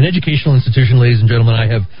 an educational institution, ladies and gentlemen, I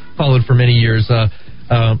have followed for many years.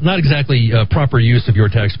 Not exactly proper use of your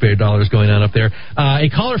taxpayer dollars going on up there. A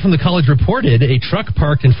caller from the college reported a truck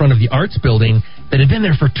parked in front of the arts building that had been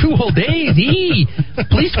there for 2 whole days.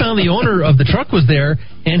 Police found the owner of the truck was there,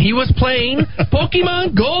 and he was playing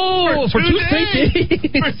Pokemon Go for 2 straight days.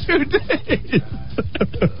 For 2 days.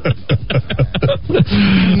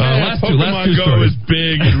 Pokemon Go is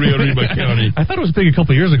big in Rio Rima County. I thought it was big a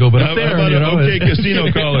couple years ago, but up there, how about an OK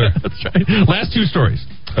Casino caller? That's right. Last 2 stories.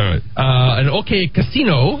 All right. An OK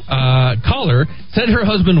Casino caller said her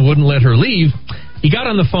husband wouldn't let her leave. He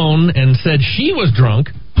got on the phone and said she was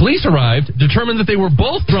drunk. Police arrived, determined that they were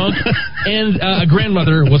both drunk, and a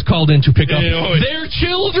grandmother was called in to pick up their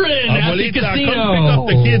children at the casino. Come pick up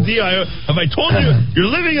the kids. Have I told you you're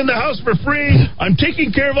living in the house for free? I'm taking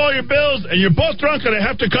care of all your bills, and you're both drunk, and I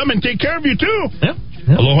have to come and take care of you too.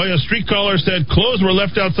 Yep. A La Jolla street caller said clothes were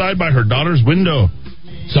left outside by her daughter's window.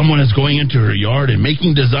 Someone is going into her yard and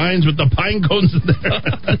making designs with the pine cones in there.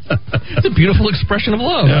 It's a beautiful expression of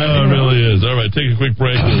love. Yeah, it really is. All right, take a quick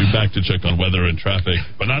break. We'll be back to check on weather and traffic,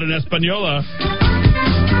 but not in Espanola.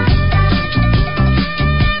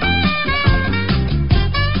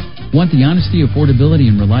 Want the honesty, affordability,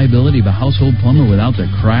 and reliability of a household plumber without the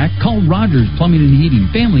crack? Call Rogers Plumbing and Heating,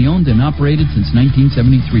 family owned and operated since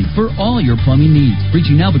 1973 for all your plumbing needs.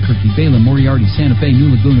 Reaching Albuquerque, Balen, Moriarty, Santa Fe,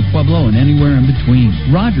 New Laguna, Pueblo, and anywhere in between.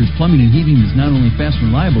 Rogers Plumbing and Heating is not only fast and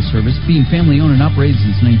reliable service, being family owned and operated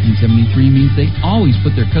since 1973 means they always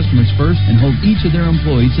put their customers first and hold each of their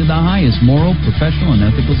employees to the highest moral, professional, and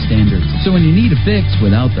ethical standards. So when you need a fix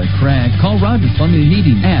without the crack, call Rogers Plumbing and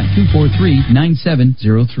Heating at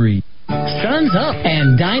 243-9703. Sun's up,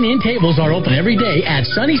 and dine-in tables are open every day at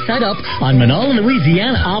Sunny Side Up on Manoa,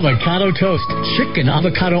 Louisiana. Avocado toast, chicken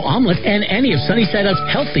avocado omelet, and any of Sunny Side Up's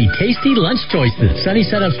healthy, tasty lunch choices. Sunny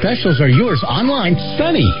Side Up specials are yours online.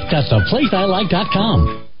 Sunny, that's a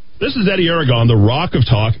placeilike.com. This is Eddie Aragon, the Rock of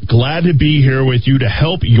Talk. Glad to be here with you to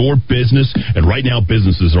help your business. And right now,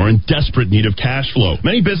 businesses are in desperate need of cash flow.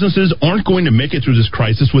 Many businesses aren't going to make it through this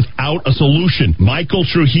crisis without a solution. Michael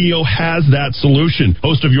Trujillo has that solution.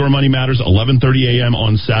 Host of Your Money Matters, 11:30 a.m.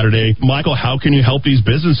 on Saturday. Michael, how can you help these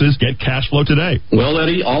businesses get cash flow today? Well,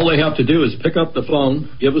 Eddie, all they have to do is pick up the phone,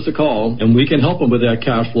 give us a call, and we can help them with that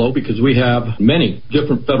cash flow because we have many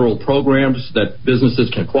different federal programs that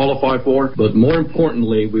businesses can qualify for. But more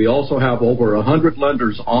importantly, we also have over 100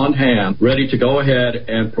 lenders on hand ready to go ahead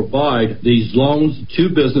and provide these loans to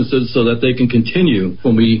businesses so that they can continue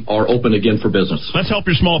when we are open again for business. Let's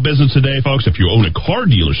help your small business today, folks. If you own a car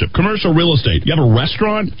dealership, commercial real estate, you have a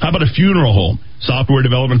restaurant, how about a funeral home, software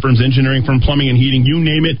development firms, engineering firm, plumbing and heating, you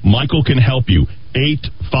name it, Michael can help you.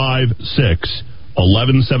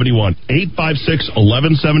 856-1171.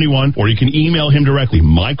 856-1171, or you can email him directly,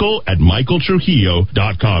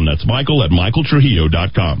 Michael@MichaelTrujillo.com. That's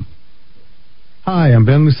Michael@MichaelTrujillo.com. Hi, I'm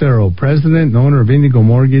Ben Lucero, president and owner of Indigo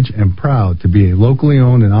Mortgage, and proud to be a locally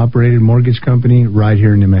owned and operated mortgage company right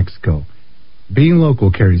here in New Mexico. Being local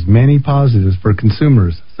carries many positives for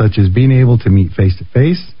consumers, such as being able to meet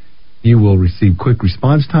face-to-face. You will receive quick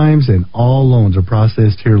response times, and all loans are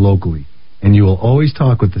processed here locally. and you will always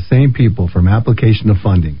talk with the same people from application to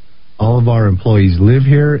funding. All of our employees live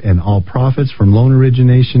here, and all profits from loan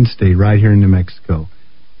origination stay right here in New Mexico.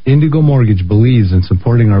 Indigo Mortgage believes in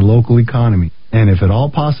supporting our local economy, and if at all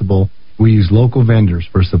possible, we use local vendors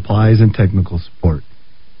for supplies and technical support.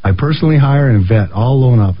 I personally hire and vet all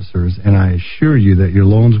loan officers, and I assure you that your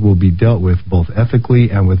loans will be dealt with both ethically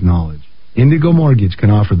and with knowledge. Indigo Mortgage can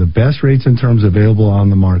offer the best rates and terms available on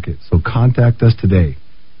the market, so contact us today.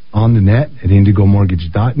 On the net at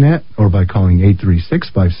indigomortgage.net or by calling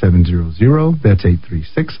 836-5700. That's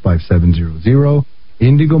 836-5700.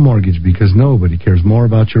 Indigo Mortgage, because nobody cares more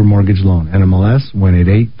about your mortgage loan. NMLS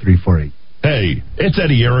 188348. Hey, it's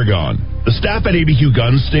Eddie Aragon. The staff at ABQ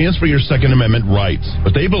Guns stands for your Second Amendment rights,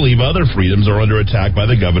 but they believe other freedoms are under attack by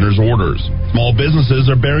the governor's orders. Small businesses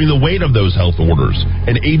are bearing the weight of those health orders,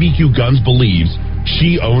 and ABQ Guns believes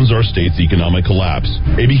she owns our state's economic collapse.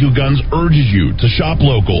 ABQ Guns urges you to shop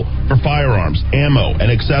local for firearms, ammo, and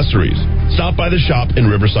accessories. Stop by the shop in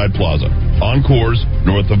Riverside Plaza, on Coors,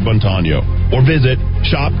 north of Montano, or visit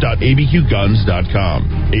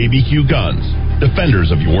shop.abqguns.com. ABQ Guns, defenders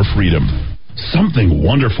of your freedom. Something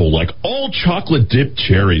wonderful like all chocolate dipped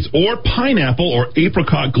cherries or pineapple or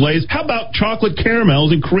apricot glaze. How about chocolate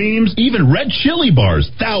caramels and creams, even red chili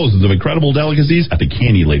bars? Thousands of incredible delicacies at the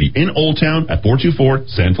Candy Lady in Old Town at 424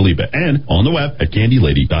 San Felipe and on the web at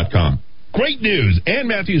candylady.com. Great news! Ann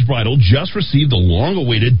Matthews Bridal just received the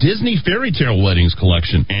long-awaited Disney Fairy Tale Weddings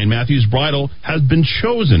collection. Ann Matthews Bridal has been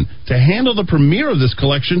chosen to handle the premiere of this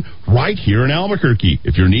collection right here in Albuquerque.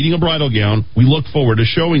 If you're needing a bridal gown, we look forward to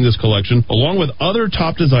showing this collection along with other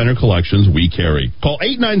top designer collections we carry. Call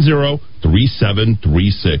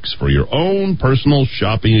 890-3736 for your own personal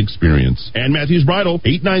shopping experience. Ann Matthews Bridal,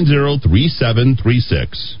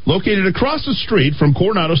 890-3736. Located across the street from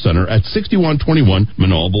Coronado Center at 6121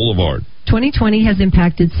 Manal Boulevard. 2020 has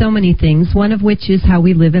impacted so many things, one of which is how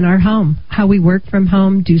we live in our home, how we work from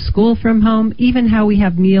home, do school from home, even how we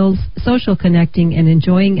have meals, social connecting, and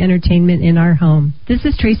enjoying entertainment in our home. This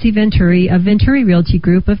is Tracy Venturi of Venturi Realty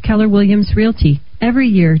Group of Keller Williams Realty. Every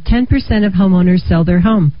year, 10% of homeowners sell their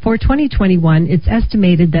home. For 2021, it's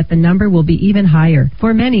estimated that the number will be even higher.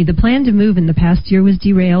 For many, the plan to move in the past year was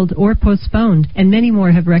derailed or postponed, and many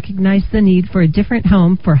more have recognized the need for a different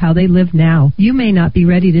home for how they live now. You may not be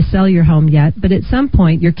ready to sell your home yet, but at some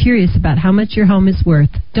point, you're curious about how much your home is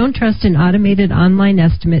worth. Don't trust an automated online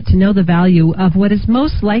estimate to know the value of what is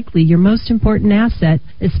most likely your most important asset,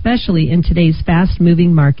 especially in today's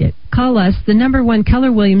fast-moving market. Call us, the #1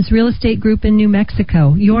 Keller Williams Real Estate Group in New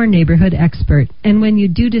Mexico, your neighborhood expert. And when you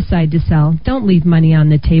do decide to sell, don't leave money on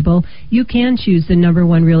the table. You can choose the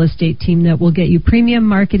 #1 real estate team that will get you premium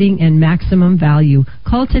marketing and maximum value.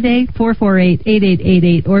 Call today,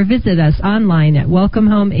 448-8888, or visit us online at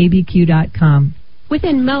welcomehomeabq.com.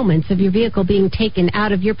 Within moments of your vehicle being taken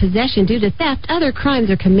out of your possession due to theft, other crimes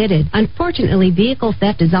are committed. Unfortunately, vehicle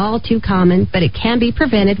theft is all too common, but it can be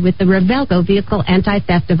prevented with the Revelco Vehicle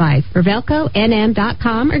Anti-Theft Device.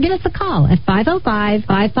 RevelcoNM.com or give us a call at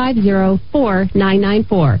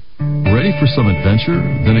 505-550-4994. Ready for some adventure?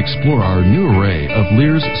 Then explore our new array of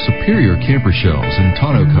Lear's superior camper shells and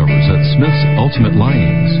tonneau covers at Smith's Ultimate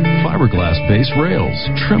Linings. Fiberglass-based rails,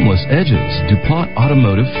 trimless edges, DuPont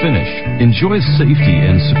automotive finish. Enjoy safety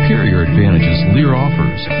and superior advantages Lear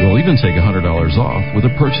offers. We'll even take $100 off with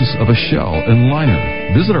a purchase of a shell and liner.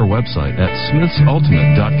 Visit our website at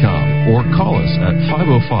smithsultimate.com or call us at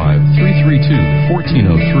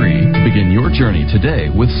 505-332-1403 to begin your journey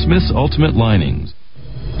today with Smith's Ultimate Linings.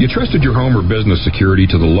 You trusted your home or business security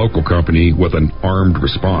to the local company with an armed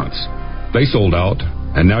response. They sold out,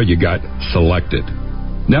 and now you got selected.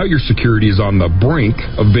 Now your security is on the brink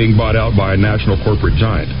of being bought out by a national corporate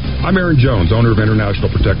giant. I'm Aaron Jones, owner of International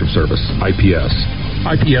Protective Service, IPS.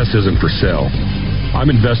 IPS isn't for sale. I'm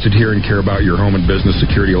invested here and care about your home and business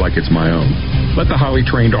security like it's my own. Let the highly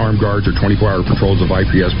trained armed guards or 24-hour patrols of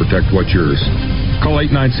IPS protect what's yours. Call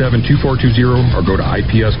 897-2420 or go to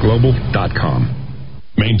ipsglobal.com.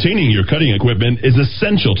 Maintaining your cutting equipment is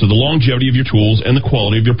essential to the longevity of your tools and the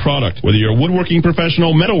quality of your product. Whether you're a woodworking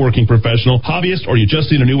professional, metalworking professional, hobbyist, or you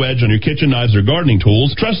just need a new edge on your kitchen knives or gardening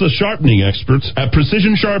tools, trust the sharpening experts at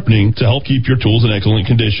Precision Sharpening to help keep your tools in excellent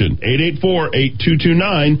condition.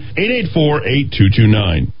 884-8229,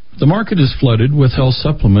 884-8229. The market is flooded with health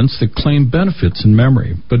supplements that claim benefits in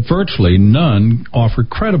memory, but virtually none offer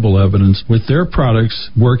credible evidence with their products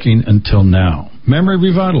working until now. Memory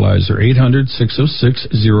Revitalizer,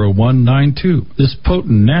 800-606-0192. This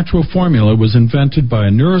potent natural formula was invented by a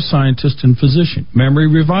neuroscientist and physician. Memory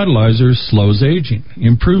Revitalizer slows aging,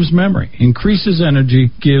 improves memory, increases energy,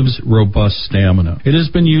 gives robust stamina. It has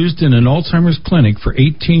been used in an Alzheimer's clinic for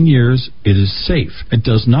 18 years. It is safe. It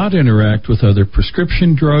does not interact with other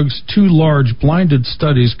prescription drugs. 2 large blinded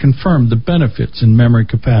studies confirm the benefits in memory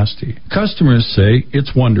capacity. Customers say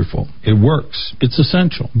it's wonderful. It works. It's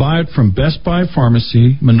essential. Buy it from Best Buy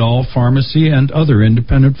Pharmacy, Manal Pharmacy, and other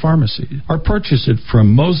independent pharmacies. Or purchase it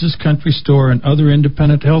from Moses Country Store and other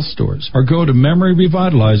independent health stores. Or go to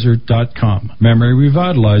MemoryRevitalizer.com.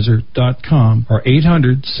 MemoryRevitalizer.com or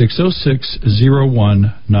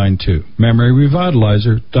 800-606-0192.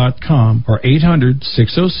 MemoryRevitalizer.com or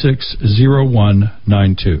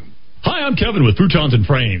 800-606-0192. Hi, I'm Kevin with Futons and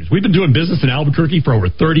Frames. We've been doing business in Albuquerque for over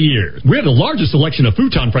 30 years. We have the largest selection of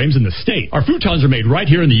futon frames in the state. Our futons are made right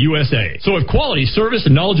here in the USA. So if quality, service,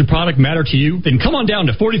 and knowledge of product matter to you, then come on down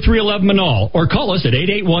to 4311 Manal or call us at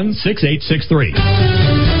 881-6863.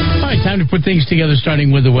 All right, time to put things together, starting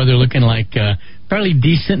with the weather looking like a fairly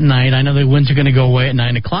decent night. I know the winds are going to go away at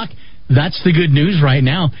 9 o'clock. That's the good news right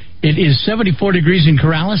now. It is 74 degrees in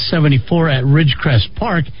Corrales, 74 at Ridgecrest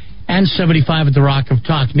Park, and 75 at the Rock of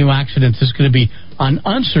Talk. New accidents is going to be on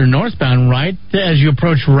Unser northbound, right as you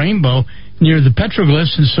approach Rainbow near the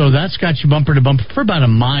petroglyphs, and so that's got you bumper to bumper for about a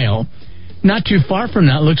mile. Not too far from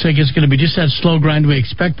that, looks like it's going to be just that slow grind we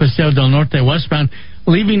expect. Paseo del Norte westbound,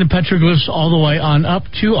 leaving the petroglyphs all the way on up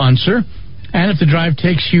to Unser. And if the drive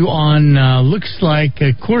takes you on, looks like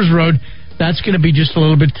Coors Road, that's going to be just a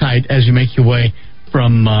little bit tight as you make your way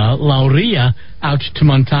from La Orilla out to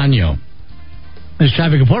Montano. This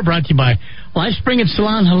traffic report brought to you by LifeSpring at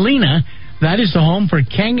Salon Helena. That is the home for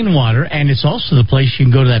Kangen Water, and it's also the place you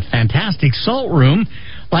can go to that fantastic salt room.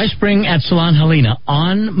 LifeSpring at Salon Helena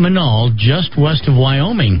on Manal, just west of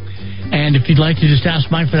Wyoming. And if you'd like to just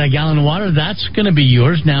ask Mike for that gallon of water, that's going to be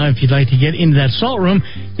yours. Now, if you'd like to get into that salt room,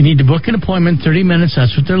 you need to book an appointment, 30 minutes.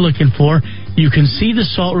 That's what they're looking for. You can see the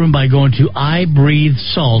salt room by going to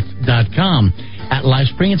ibreathesalt.com at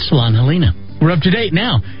LifeSpring at Salon Helena. We're up to date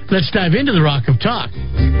now. Let's dive into the Rock of Talk. You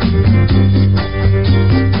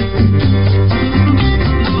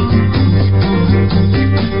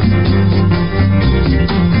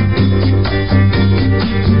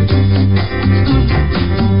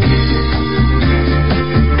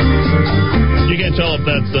can't tell if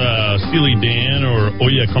that's Steely Dan or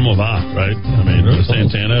Oye Como Va, right? I mean,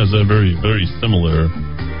 Santana is a very, very similar,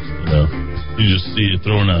 you just see it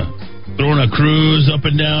throwing a cruise up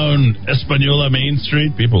and down Española Main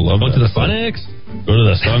Street. People love it. Go to the Sonics. Go to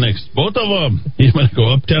the Sonics. Both of them. You want to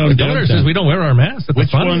go uptown, downtown. Says we don't wear our masks.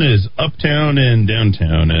 Which one is uptown and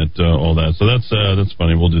downtown at all that? So that's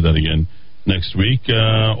funny. We'll do that again next week.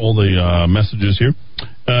 All the messages here.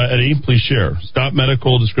 Eddie, please share.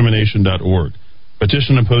 StopMedicalDiscrimination.org.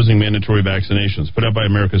 Petition opposing mandatory vaccinations. Put out by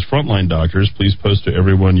America's frontline doctors. Please post to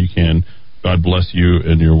everyone you can. God bless you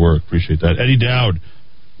and your work. Appreciate that. Eddie Dowd.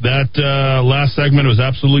 That last segment was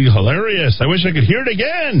absolutely hilarious. I wish I could hear it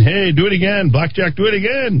again. Hey, do it again. Blackjack, do it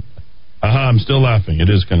again. I'm still laughing. It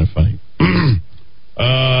is kind of funny.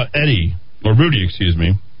 Eddie, or Rudy, excuse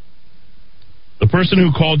me. The person who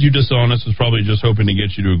called you dishonest is probably just hoping to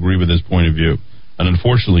get you to agree with his point of view, and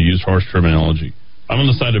unfortunately used harsh terminology. I'm on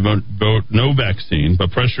the side of vote no vaccine,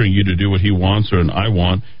 but pressuring you to do what he wants or an I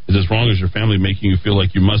want is as wrong as your family making you feel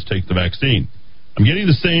like you must take the vaccine. I'm getting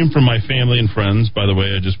the same from my family and friends. By the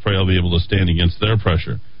way, I just pray I'll be able to stand against their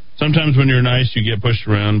pressure. Sometimes when you're nice, you get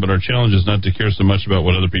pushed around, but our challenge is not to care so much about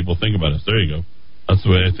what other people think about us. There you go. That's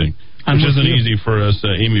the way I think. Which isn't easy for us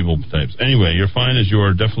amiable types. Anyway, you're fine as you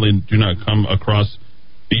are. Definitely do not come across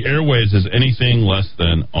the airways as anything less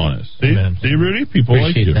than honest. See, Rudy? People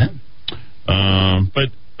Appreciate like you. That.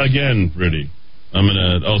 But again, Rudy,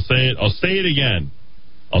 I'll say it again.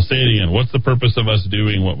 What's the purpose of us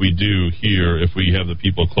doing what we do here if we have the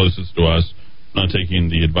people closest to us not taking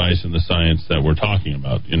the advice and the science that we're talking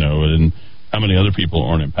about, and how many other people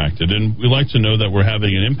aren't impacted? And we like to know that we're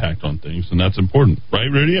having an impact on things, and that's important. Right,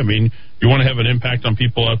 Rudy? I mean, you want to have an impact on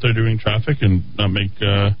people out there doing traffic and not make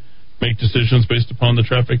decisions based upon the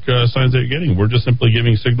traffic signs that you're getting. We're just simply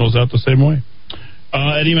giving signals out the same way.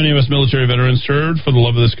 Eddie, many of us military veterans served for the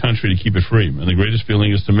love of this country to keep it free. And the greatest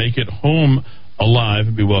feeling is to make it home alive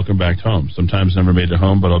and be welcomed back home. Sometimes never made it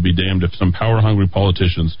home, but I'll be damned if some power-hungry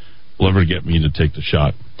politicians will ever get me to take the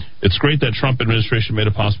shot. It's great that Trump administration made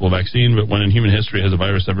a possible vaccine, but when in human history has a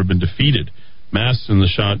virus ever been defeated? Masks and the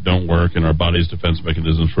shot don't work, and our body's defense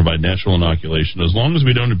mechanisms provide natural inoculation as long as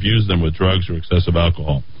we don't abuse them with drugs or excessive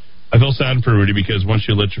alcohol. I feel saddened for Rudy because once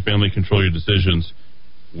you let your family control your decisions,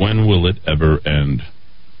 When will it ever end?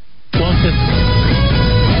 It's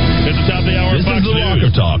the top of the hour. This Fox is the News. Rock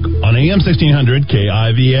of Talk on AM 1600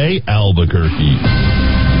 KIVA Albuquerque.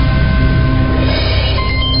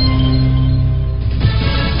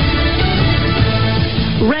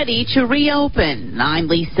 Ready to reopen. I'm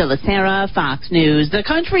Lisa Lacera, Fox News. The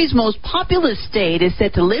country's most populous state is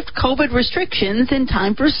set to lift COVID restrictions in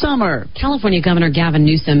time for summer. California Governor Gavin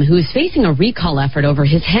Newsom, who is facing a recall effort over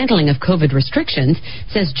his handling of COVID restrictions,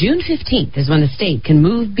 says June 15th is when the state can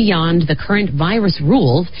move beyond the current virus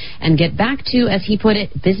rules and get back to, as he put it,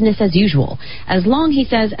 business as usual, as long, he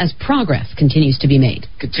says, as progress continues to be made.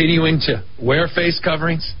 Continuing to wear face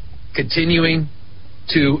coverings, continuing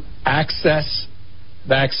to access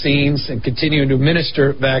vaccines and continuing to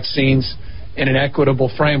administer vaccines in an equitable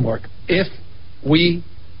framework. If we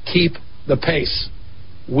keep the pace,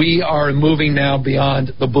 we are moving now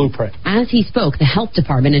beyond the blueprint. As he spoke, the health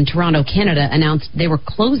department in Toronto, Canada, announced they were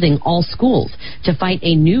closing all schools to fight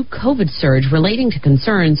a new COVID surge relating to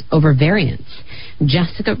concerns over variants.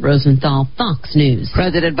 Jessica Rosenthal, Fox News.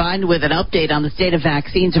 President Biden with an update on the state of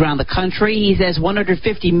vaccines around the country. He says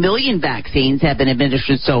 150 million vaccines have been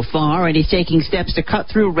administered so far, and he's taking steps to cut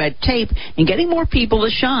through red tape and getting more people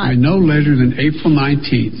a shot. No later than April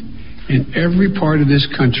 19th, in every part of this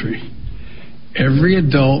country, every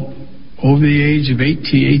adult over the age of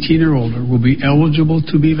 18 or older will be eligible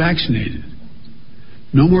to be vaccinated.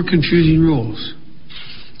 No more confusing rules.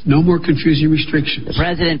 No more confusing restrictions. The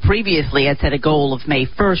president previously had set a goal of May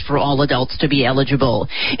 1st for all adults to be eligible.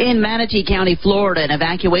 In Manatee County, Florida, an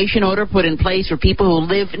evacuation order put in place for people who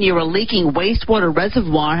live near a leaking wastewater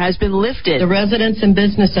reservoir has been lifted. The residents and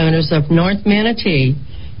business owners of North Manatee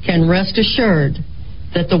can rest assured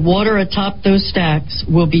that the water atop those stacks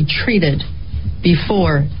will be treated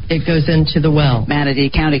before it goes into the well. Manatee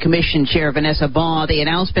County Commission Chair Vanessa Baugh. The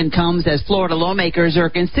announcement comes as Florida lawmakers are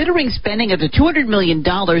considering spending up to $200 million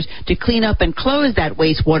to clean up and close that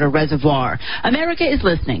wastewater reservoir. America is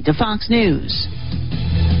listening to Fox News.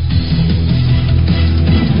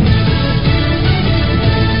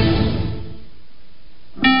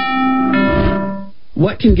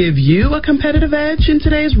 What can give you a competitive edge in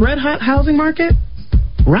today's red-hot housing market?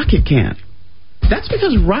 Rocket can. That's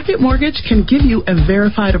because Rocket Mortgage can give you a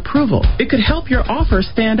verified approval. It could help your offer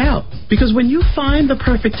stand out. Because when you find the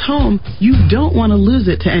perfect home, you don't want to lose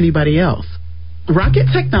it to anybody else.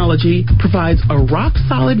 Rocket Technology provides a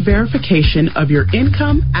rock-solid verification of your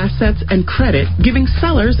income, assets, and credit, giving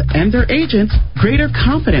sellers and their agents greater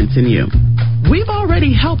confidence in you. We've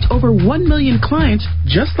already helped over 1 million clients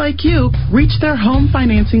just like you reach their home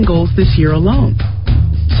financing goals this year alone.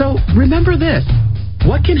 So remember this.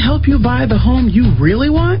 What can help you buy the home you really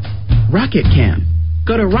want? Rocket can.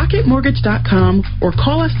 Go to rocketmortgage.com or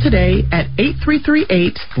call us today at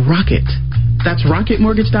 8338-ROCKET. That's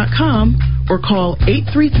rocketmortgage.com or call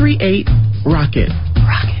 8338-ROCKET.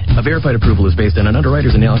 A verified approval is based on an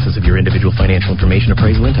underwriter's analysis of your individual financial information,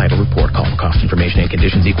 appraisal, and title report. Call for cost information and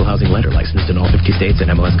conditions. Equal housing lender licensed in all 50 states and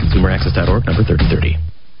MLSConsumerAccess.org, number 3030.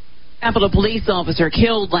 Capitol police officer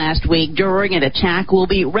killed last week during an attack will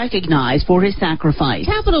be recognized for his sacrifice.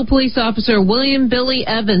 Capitol police officer William Billy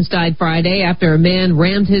Evans died Friday after a man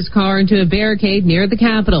rammed his car into a barricade near the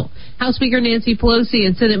Capitol. House Speaker Nancy Pelosi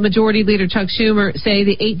and Senate Majority Leader Chuck Schumer say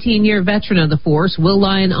the 18-year veteran of the force will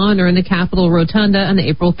lie in honor in the Capitol Rotunda on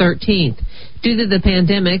April 13th. Due to the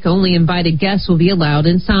pandemic, only invited guests will be allowed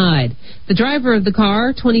inside. The driver of the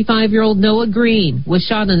car, 25-year-old Noah Green, was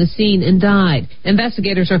shot on the scene and died.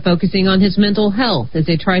 Investigators are focusing on his mental health as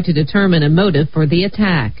they try to determine a motive for the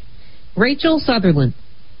attack. Rachel Sutherland,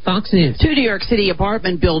 Fox News. Two New York City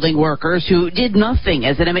apartment building workers who did nothing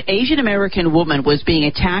as an Asian American woman was being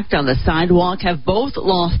attacked on the sidewalk have both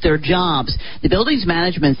lost their jobs. The building's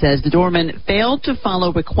management says the doorman failed to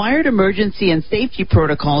follow required emergency and safety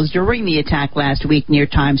protocols during the attack last week near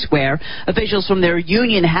Times Square. Officials from their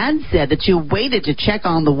union had said the two waited to check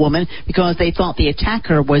on the woman because they thought the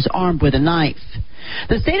attacker was armed with a knife.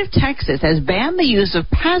 The state of Texas has banned the use of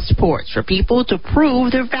passports for people to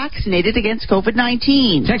prove they're vaccinated against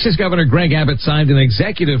COVID-19. Texas Governor Greg Abbott signed an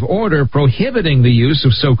executive order prohibiting the use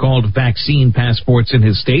of so-called vaccine passports in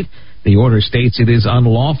his state. The order states it is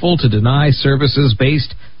unlawful to deny services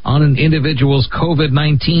based on an individual's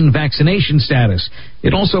COVID-19 vaccination status.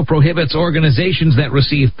 It also prohibits organizations that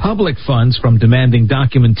receive public funds from demanding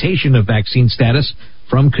documentation of vaccine status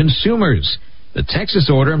from consumers. The Texas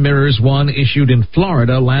order mirrors one issued in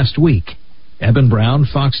Florida last week. Eben Brown,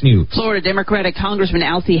 Fox News. Florida Democratic Congressman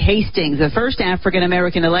Alcee Hastings, the first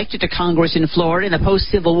African-American elected to Congress in Florida in the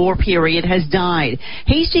post-Civil War period, has died.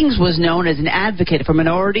 Hastings was known as an advocate for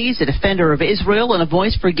minorities, a defender of Israel, and a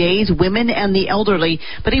voice for gays, women, and the elderly.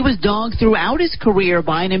 But he was dogged throughout his career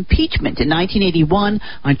by an impeachment in 1981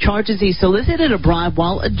 on charges he solicited a bribe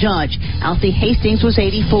while a judge. Alcee Hastings was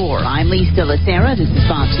 84. I'm Lisa Lacera. This is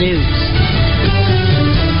Fox News.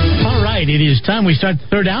 All right, it is time we start the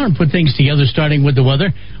third hour and put things together, starting with the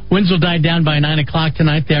weather. Winds will die down by 9 o'clock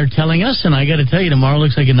tonight, they're telling us, and I got to tell you, tomorrow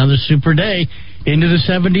looks like another super day. Into the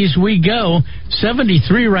 70s we go.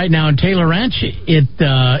 73 right now in Taylor Ranch. It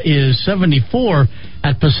is 74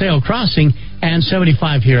 at Paseo Crossing and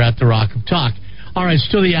 75 here at the Rock of Talk. All right,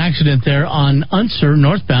 still the accident there on Unser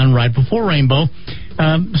northbound right before Rainbow.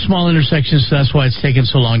 Small intersections, so that's why it's taken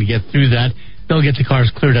so long to get through that. They'll get the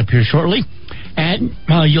cars cleared up here shortly. And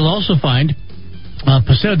you'll also find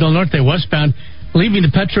Paseo del Norte westbound, leaving the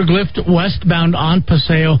Petroglyph westbound on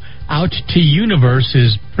Paseo out to Universe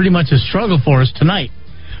is pretty much a struggle for us tonight.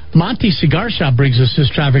 Monty Cigar Shop brings us this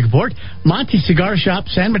traffic report. Monty Cigar Shop,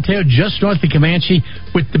 San Mateo, just north of Comanche,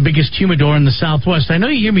 with the biggest humidor in the southwest. I know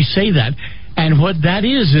you hear me say that, and what that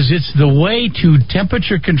is it's the way to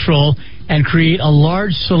temperature control and create a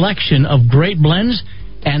large selection of great blends,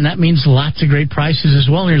 and that means lots of great prices as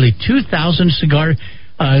well. Nearly 2,000 cigars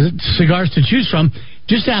to choose from.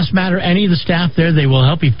 Just ask Matt or any of the staff there. They will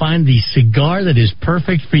help you find the cigar that is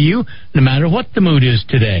perfect for you, no matter what the mood is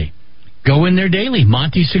today. Go in there daily.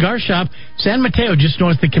 Monty Cigar Shop, San Mateo, just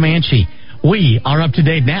north of Comanche. We are up to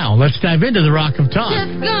date now. Let's dive into the Rock of Talk.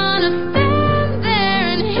 Just gonna stand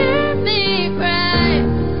there and hear me cry.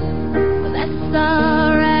 Well, that's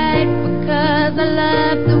alright, because I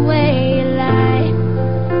love the way you lie.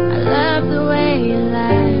 I love the way you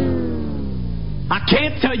lie. I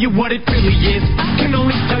can't tell you what it really is. I can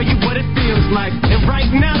only tell you what it feels like. And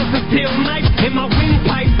right now there's a steel knife in my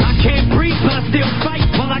windpipe. I can't breathe, but I still fight.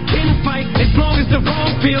 Well, I can fight as long as the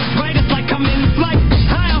wrong feels right. It's like I'm in flight,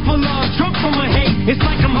 high off a log, drunk from my hate. It's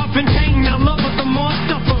like I'm huffing pain. I love it the more I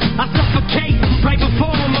suffer. I suffocate right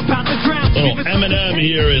before I'm about to drown. Little Eminem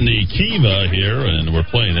here in the Kiva here, and we're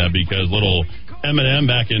playing that because little Eminem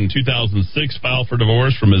back in 2006 filed for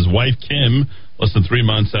divorce from his wife Kim. Less than 3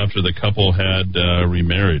 months after the couple had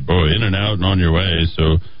remarried. Boy, in and out and on your way.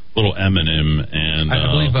 So, little Eminem. And I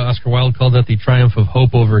believe Oscar Wilde called that the triumph of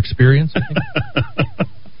hope over experience.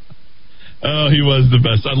 Oh, he was the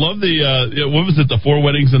best. I love the, what was it, the 4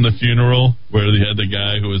 weddings and the funeral, where they had the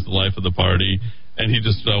guy who was the life of the party. And he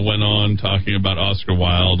just went on talking about Oscar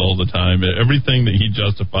Wilde all the time, everything that he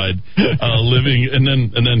justified living, and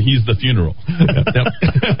then he's the funeral.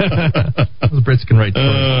 Those Brits can write.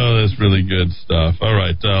 Oh, that's really good stuff. All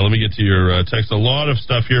right, let me get to your text. A lot of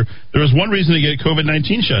stuff here. There was one reason to get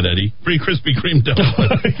COVID-19 shot, Eddie. Free Krispy Kreme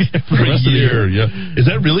donut for a year. Yeah, is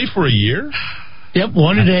that really for a year? Yep,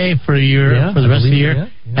 one a day for a year, for the rest of the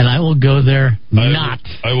year, and I will go there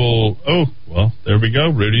I will, well, there we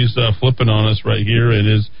go. Rudy's flipping on us right here in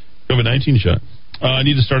his COVID-19 shot. I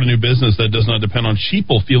need to start a new business that does not depend on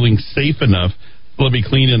sheeple feeling safe enough to let me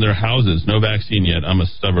clean in their houses. No vaccine yet. I'm a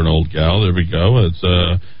stubborn old gal. There we go. It's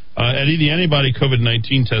Eddie, the antibody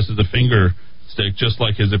COVID-19 test is a finger stick, just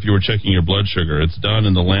like as if you were checking your blood sugar. It's done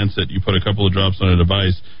in the Lancet. You put a couple of drops on a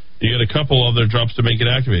device. You get a couple of their drops to make it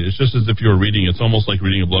activate. It's just as if you were reading. It's almost like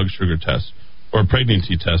reading a blood sugar test or a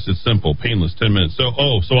pregnancy test. It's simple, painless, 10 minutes. So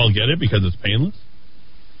I'll get it because it's painless?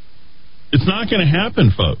 It's not going to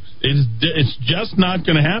happen, folks. It's just not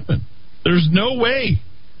going to happen. There's no way.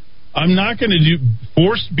 I'm not going to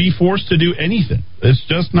be forced to do anything. It's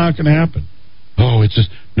just not going to happen. Oh, it's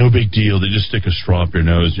just no big deal. They just stick a straw up your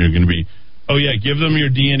nose and you're going to be, oh yeah, give them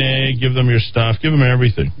your DNA, give them your stuff, give them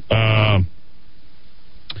everything.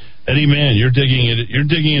 Eddie, man, you're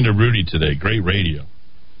digging into Rudy today. Great radio.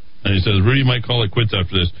 And he says Rudy might call it quits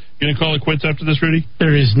after this. You going to call it quits after this, Rudy?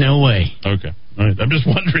 There is no way. Okay. All right. I'm just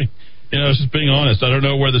wondering. I was just being honest. I don't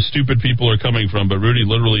know where the stupid people are coming from, but Rudy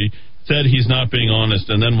literally said he's not being honest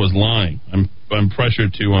and then was lying. I'm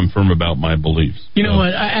pressured to. I'm firm about my beliefs. You know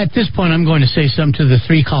what? At this point, I'm going to say something to the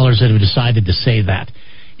 3 callers that have decided to say that.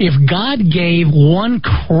 If God gave one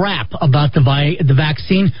crap about the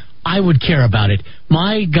vaccine, I would care about it.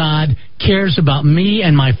 My God cares about me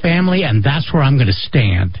and my family, and that's where I'm going to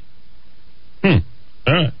stand. All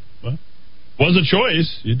right. Well, was a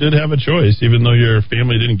choice. You did have a choice, even though your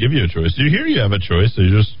family didn't give you a choice. You hear you have a choice, so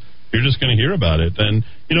you're just going to hear about it. And,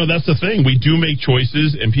 that's the thing. We do make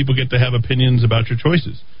choices, and people get to have opinions about your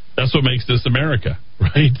choices. That's what makes this America,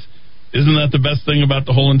 right? Isn't that the best thing about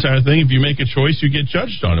the whole entire thing? If you make a choice, you get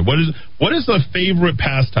judged on it. What is the favorite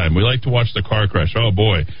pastime? We like to watch the car crash. Oh,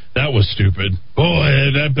 boy, that was stupid.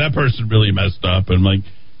 Boy, that person really messed up. And like,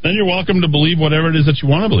 then you're welcome to believe whatever it is that you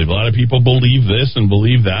want to believe. A lot of people believe this and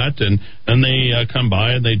believe that, and then they come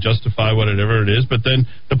by and they justify whatever it is. But then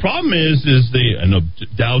the problem is I know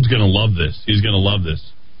Dowd's going to love this. He's going to love this.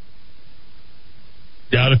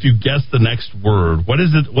 Dowd, if you guess the next word, what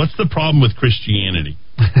is it? What's the problem with Christianity?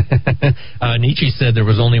 Nietzsche said there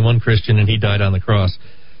was only one Christian and he died on the cross.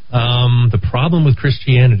 The problem with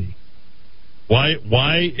Christianity.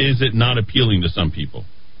 Why is it not appealing to some people?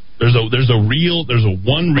 There's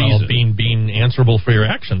one reason. Being answerable for your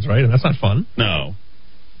actions, right? And that's not fun. No.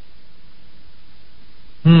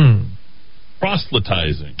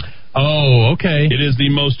 Proselytizing. Oh, okay. It is the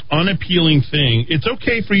most unappealing thing. It's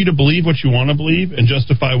okay for you to believe what you want to believe and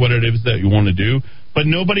justify what it is that you want to do, but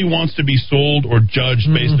nobody wants to be sold or judged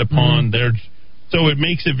based upon their... So it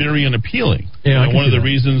makes it very unappealing. Yeah, one of the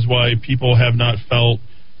reasons why people have not felt,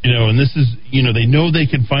 and this is, they know they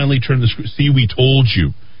can finally turn the screw. See, we told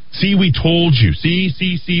you. See, we told you.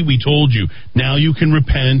 See, we told you. Now you can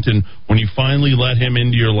repent, and when you finally let him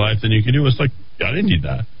into your life, then you can do it. It's like, I didn't need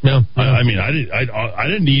that. No. I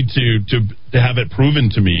didn't need to have it proven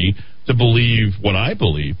to me to believe what I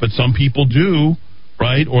believe, but some people do,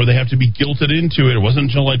 right? Or they have to be guilted into it. It wasn't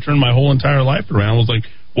until I turned my whole entire life around. I was like,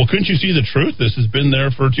 well, couldn't you see the truth? This has been there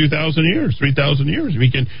for 2,000 years, 3,000 years. We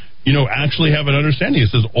can, actually have an understanding.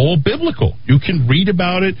 This is all biblical. You can read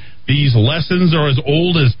about it. These lessons are as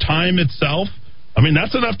old as time itself. I mean,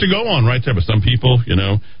 that's enough to go on right there. But some people,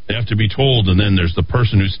 they have to be told, and then there's the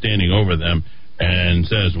person who's standing over them and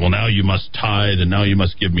says, well, now you must tithe, and now you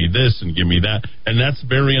must give me this and give me that. And that's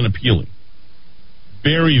very unappealing.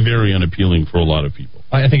 Very, very unappealing for a lot of people.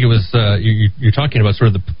 I think it was, you're talking about sort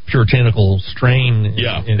of the puritanical strain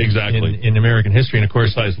in American history. And, of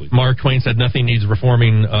course, precisely. Mark Twain said nothing needs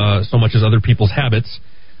reforming so much as other people's habits.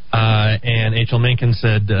 And H.L. Mencken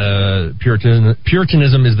said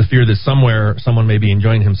Puritanism is the fear that somewhere someone may be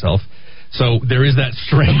enjoying himself. So there is that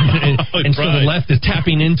strain, and so the left is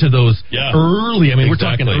tapping into those early. I mean, we're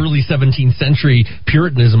talking early 17th century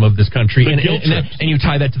Puritanism of this country, and you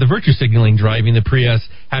tie that to the virtue signaling, driving the Prius,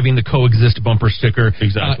 having the coexist bumper sticker.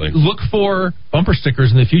 Exactly. Look for bumper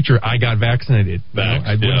stickers in the future. I got vaccinated.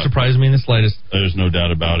 It wouldn't surprise me in the slightest. There's no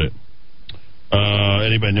doubt about it.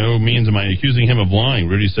 Anybody no means am I accusing him of lying?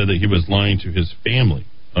 Rudy said that he was lying to his family.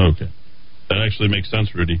 Okay, that actually makes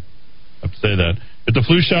sense, Rudy. I have to say that. If the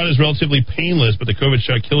flu shot is relatively painless, but the COVID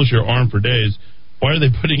shot kills your arm for days, why are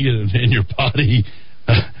they putting it in your body?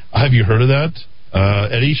 Have you heard of that?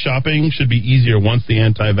 Eddie, shopping should be easier once the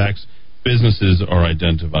anti-vax businesses are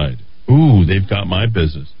identified. Ooh, they've got my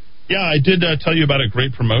business. Yeah, I did tell you about a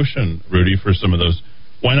great promotion, Rudy, for some of those.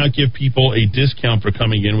 Why not give people a discount for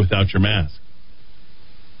coming in without your mask?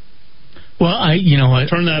 Well,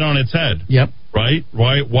 turn that on its head. Yep. Right?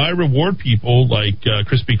 Why reward people like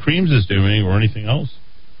Krispy Kreme's is doing or anything else?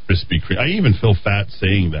 Krispy Kreme. I even feel fat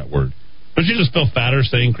saying that word. Don't you just feel fatter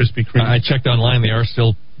saying Krispy Kreme? I checked online. They are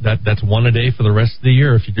still that's one a day for the rest of the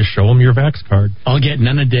year if you just show them your Vax card. I'll get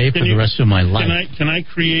none a day for the rest of my life. Can I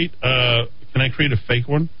create a fake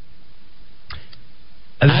one?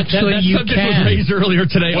 Actually, that you subject can. was raised earlier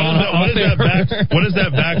today. What does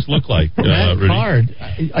that Vax look like? That Rudy? card.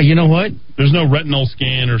 You know what? There's no retinal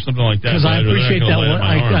scan or something like that. Because I appreciate that.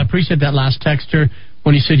 I appreciate that last texter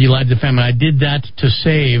when he said you lied to the family. I did that to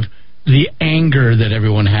save the anger that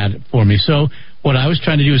everyone had for me. So what I was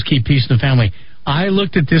trying to do is keep peace in the family. I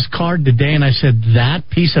looked at this card today and I said that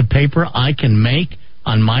piece of paper I can make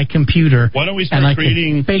on my computer. Why don't we start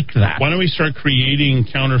creating fake that? Why don't we start creating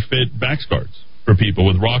counterfeit Vax cards for people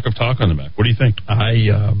with Rock of Talk on the back? What do you think?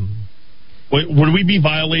 Would we be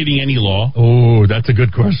violating any law? Oh, that's a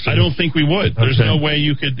good question. I don't think we would. There's no way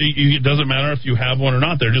you could. It doesn't matter if you have one or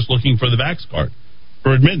not. They're just looking for the Vax card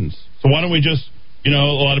for admittance. So why don't we just, a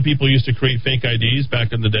lot of people used to create fake IDs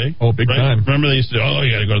back in the day. Oh, big time. Remember they used to, you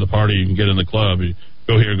got to go to the party, you can get in the club, you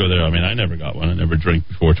go here, go there. I mean, I never got one. I never drank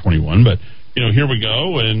before 21, but here we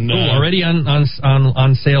go. And already on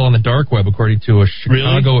sale on the dark web, according to a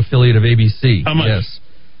Chicago affiliate of ABC. How much? Yes.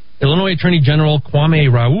 Illinois Attorney General Kwame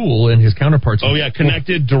Raoul and his counterparts. Oh, yeah,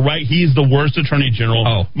 connected direct. He's the worst Attorney General.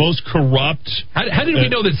 Oh. Most corrupt. How did we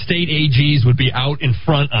know that state AGs would be out in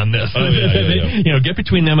front on this? Oh, yeah. Get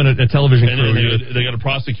between them and a television crew. They got to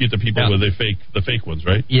prosecute the people with the fake ones,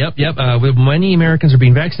 right? Yep. Many Americans are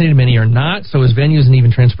being vaccinated, many are not. So as venues and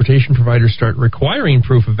even transportation providers start requiring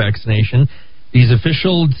proof of vaccination, these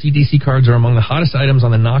official CDC cards are among the hottest items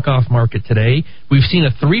on the knockoff market today. We've seen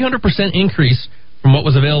a 300% increase from what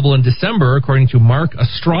was available in December, according to Mark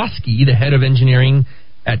Ostrowski, the head of engineering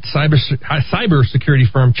at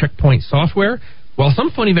cybersecurity firm Checkpoint Software. While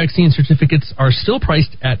some phony vaccine certificates are still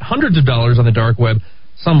priced at hundreds of dollars on the dark web,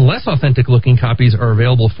 some less authentic-looking copies are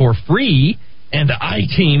available for free, and the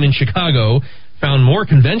I-Team in Chicago found more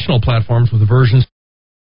conventional platforms with versions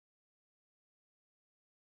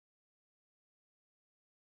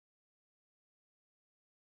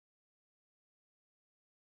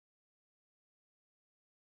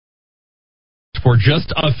for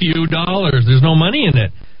just a few dollars. There's no money in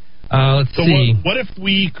it. Let's see. What if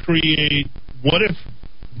we create? What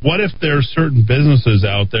if there's certain businesses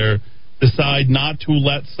out there decide not to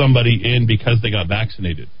let somebody in because they got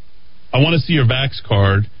vaccinated? I want to see your Vax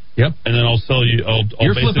card. Yep. And then I'll sell you.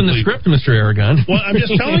 You're flipping the script, Mr. Aragon. Well, I'm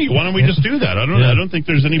just telling you. Why don't we just do that? I don't think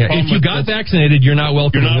there's any problem. If you got vaccinated, you're not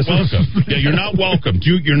welcome. You're not welcome. Yeah, you're not welcome.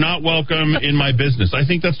 You're not welcome in my business. I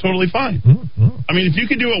think that's totally fine. I mean, if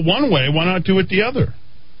you can do it one way, why not do it the other?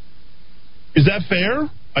 Is that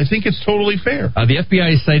fair? I think it's totally fair. The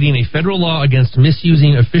FBI is citing a federal law against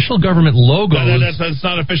misusing official government logos. That's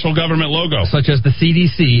not official government logo. Such as the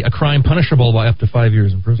CDC, a crime punishable by up to 5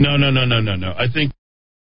 years in prison. No. I think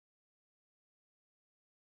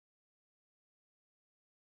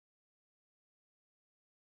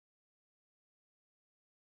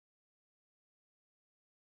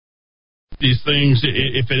these things,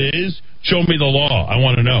 if it is, show me the law. I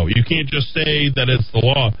want to know. You can't just say that it's the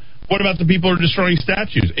law. What about the people who are destroying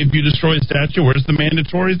statues? If you destroy a statue, where's the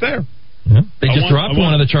mandatories there? Yeah. They just dropped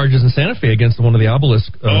one of the charges in Santa Fe against one of the obelisk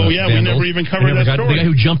vandals. we never even covered that story. The guy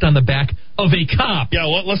who jumped on the back of a cop. Yeah,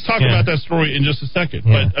 let's talk about that story in just a second.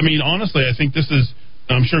 Yeah. But, I mean, honestly, I think this is,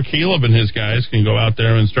 I'm sure Caleb and his guys can go out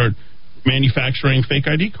there and start manufacturing fake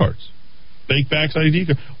ID cards. Fake Vax ID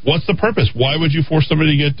cards. What's the purpose? Why would you force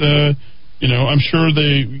somebody to get, I'm sure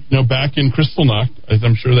they, back in Kristallnacht,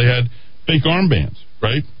 I'm sure they had fake armbands,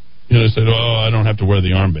 right? They said, I don't have to wear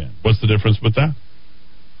the armband. What's the difference with that?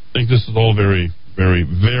 I think this is all very, very,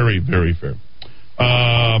 very, very fair.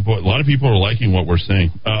 But a lot of people are liking what we're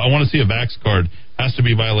saying. I want to see a Vax card. Has to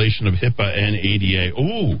be violation of HIPAA and ADA.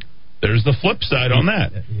 Ooh, there's the flip side on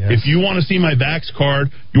that. Yes. If you want to see my Vax card,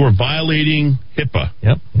 you are violating HIPAA.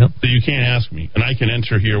 Yep. So you can't ask me. And I can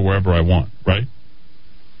enter here wherever I want, right?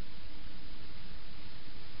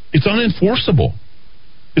 It's unenforceable.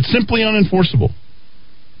 It's simply unenforceable.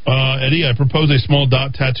 Eddie, I propose a small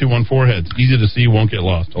dot tattoo on foreheads. Easy to see, won't get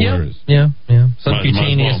lost. Hilarious. Yeah.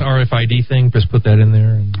 Subcutaneous RFID thing, just put that in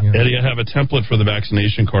there. And, Eddie, I have a template for the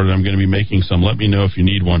vaccination card, and I'm going to be making some. Let me know if you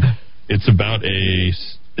need one. It's about a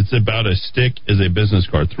stick as a business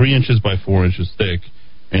card, 3 inches by 4 inches thick.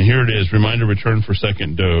 And here it is. Reminder: return for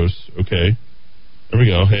second dose. Okay. There we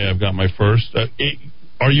go. Hey, I've got my first.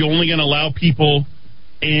 Are you only going to allow people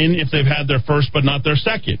in if they've had their first but not their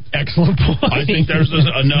second? Excellent point. I think there's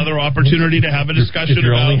another opportunity to have a discussion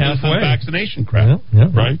about this vaccination crap,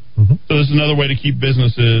 right? Mm-hmm. So this is another way to keep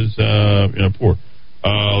businesses poor.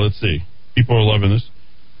 Let's see. People are loving this.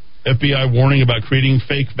 FBI warning about creating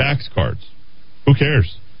fake Vax cards. Who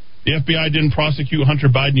cares? The FBI didn't prosecute Hunter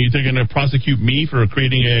Biden. You think they're going to prosecute me for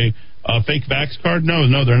creating a fake Vax card? No,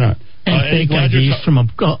 they're not. And fake IDs from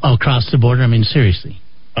across the border. I mean, seriously.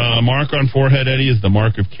 Mark on forehead, Eddie, is the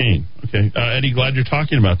mark of Cain. Okay, Eddie, glad you're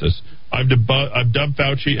talking about this. I've dubbed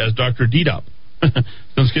Fauci as Dr. DDoP.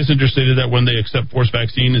 Since Kissinger stated that when they accept forced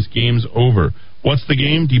vaccine, this game's over. What's the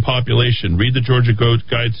game? Depopulation. Read the Georgia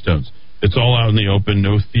Guidestones. It's all out in the open.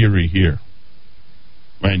 No theory here.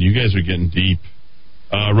 Man, you guys are getting deep.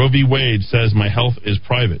 Roe v. Wade says my health is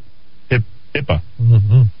private. HIPAA.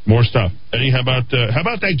 Mm-hmm. More stuff. Eddie, how about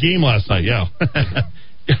that game last night? Yeah.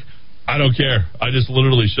 I don't care. I just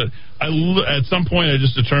literally at some point, I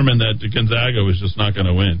just determined that Gonzaga was just not going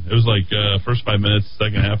to win. It was like first 5 minutes,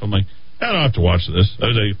 second half. I'm like, I don't have to watch this.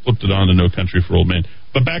 I flipped it on to No Country for Old Men.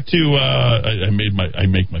 But back to I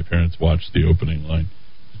make my parents watch the opening line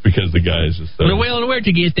because the guy is just. Well, where'd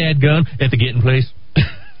you get that gun? At the getting place.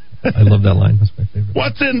 I love that line. That's my favorite.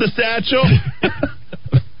 What's in the satchel?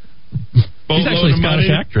 She's actually a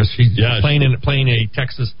Scottish actress. She's playing a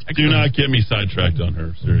Texas. Do not get me sidetracked on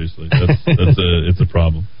her. Seriously, it's a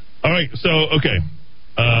problem. All right, so okay.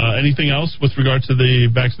 Anything else with regard to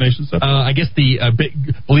the vaccination stuff? I guess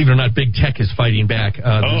believe it or not, big tech is fighting back.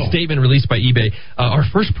 The statement released by eBay, our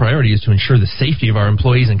first priority is to ensure the safety of our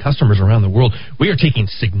employees and customers around the world. We are taking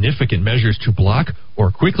significant measures to block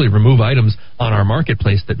or quickly remove items on our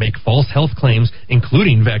marketplace that make false health claims,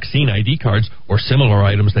 including vaccine ID cards or similar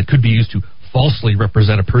items that could be used to falsely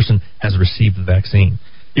represent a person has received the vaccine.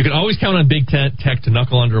 You can always count on big tech to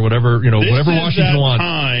knuckle under whatever Washington wants. This is that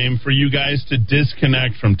time for you guys to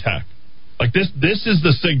disconnect from tech. Like this is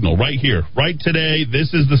the signal right here, right today. This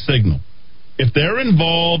is the signal. If they're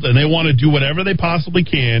involved and they want to do whatever they possibly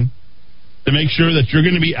can to make sure that you're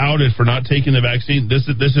going to be outed for not taking the vaccine, this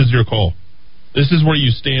is your call. This is where you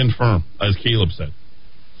stand firm, as Caleb said.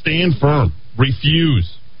 Stand firm.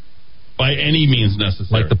 Refuse by any means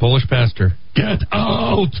necessary. Like the Polish pastor. Get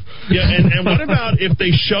out! Yeah, and what about if they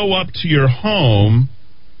show up to your home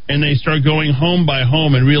and they start going home by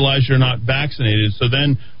home and realize you're not vaccinated? So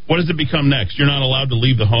then what does it become next? You're not allowed to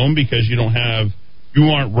leave the home because you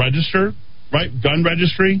aren't registered, right? Gun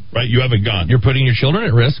registry, right? You have a gun. You're putting your children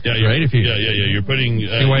at risk, right? You're putting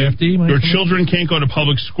CYFD. Your children can't go to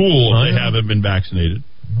public school if they haven't been vaccinated.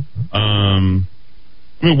 I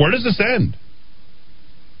mean, where does this end?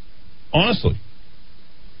 Honestly,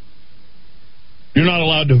 you're not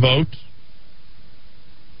allowed to vote.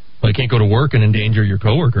 Well, you can't go to work and endanger your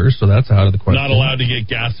coworkers, so that's out of the question. Not allowed to get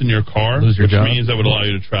gas in your car, which means that would allow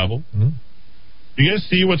you to travel. Mm-hmm. You guys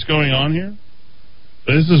see what's going on here?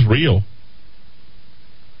 This is real.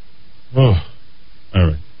 Oh, all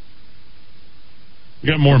right. We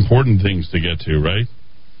got more important things to get to, right?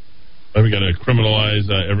 We got to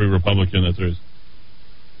criminalize every Republican that there is.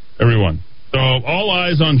 Everyone. So all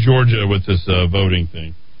eyes on Georgia with this voting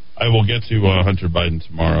thing. I will get to Hunter Biden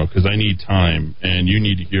tomorrow because I need time, and you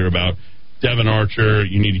need to hear about Devin Archer.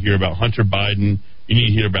 You need to hear about Hunter Biden. You need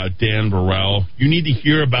to hear about Dan Burrell. You need to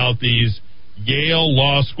hear about these Yale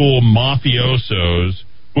Law School mafiosos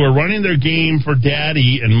who are running their game for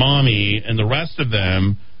daddy and mommy and the rest of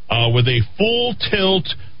them with a full tilt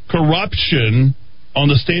corruption on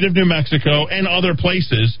the state of New Mexico and other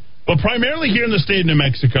places, but primarily here in the state of New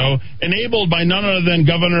Mexico, enabled by none other than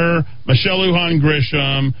Governor Michelle Lujan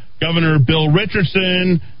Grisham, Governor Bill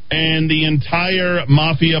Richardson, and the entire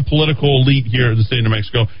mafia political elite here in the state of New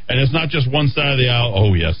Mexico. And it's not just one side of the aisle.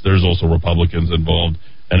 Oh, yes, there's also Republicans involved,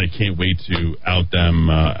 and I can't wait to out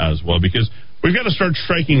them as well, because we've got to start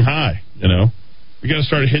striking high, you know. We've got to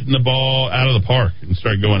start hitting the ball out of the park and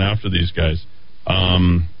start going after these guys. I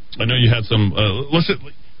know you had some... listen,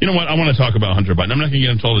 you know what? I want to talk about Hunter Biden. I'm not going to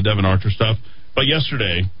get into all the Devin Archer stuff, but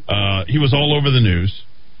yesterday, he was all over the news.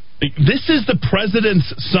 This is the president's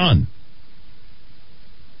son.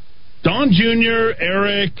 Don Jr.,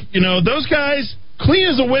 Eric, you know, those guys, clean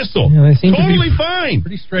as a whistle. Yeah, they seem totally to be fine.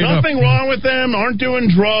 Pretty straight Nothing up. wrong with them, aren't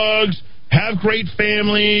doing drugs, have great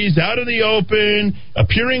families, out in the open,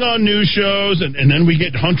 appearing on news shows, and then we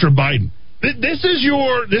get Hunter Biden. This is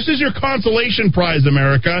your consolation prize,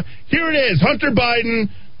 America. Here it is. Hunter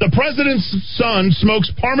Biden, the president's son,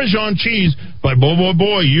 smokes Parmesan cheese, but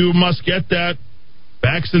boy, you must get that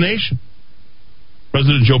vaccination.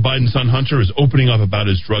 President Joe Biden's son, Hunter, is opening up about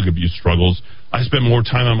his drug abuse struggles. I spent more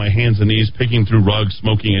time on my hands and knees picking through rugs,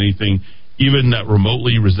 smoking anything, even that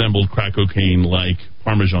remotely resembled crack cocaine like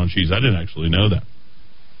Parmesan cheese. I didn't actually know that.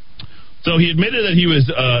 So he admitted that he was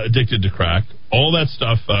addicted to crack. All that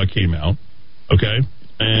stuff came out, okay?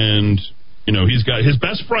 And, you know, he's got his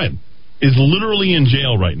best friend is literally in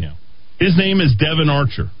jail right now. His name is Devin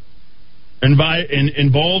Archer.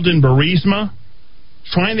 Involved in Burisma,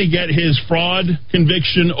 trying to get his fraud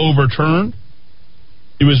conviction overturned.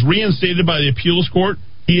 He was reinstated by the appeals court.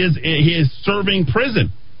 He is serving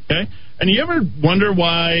prison, okay? And you ever wonder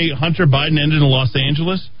why Hunter Biden ended in Los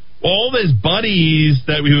Angeles? All his buddies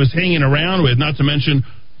that he was hanging around with, not to mention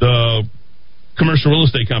the commercial real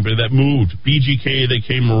estate company that moved, BGK, they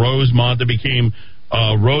came Rosemont, that became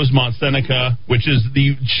Rosemont Seneca, which is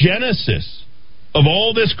the genesis of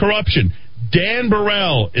all this corruption. Dan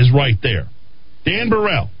Burrell is right there. Dan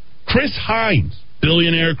Burrell. Chris Hines,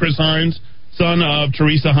 billionaire Chris Hines, son of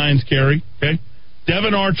Teresa Hines Carey, okay?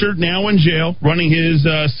 Devin Archer, now in jail, running his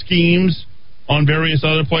schemes on various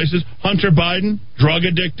other places. Hunter Biden, drug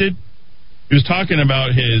addicted. He was talking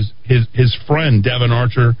about his friend, Devin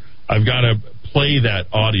Archer. I've got to play that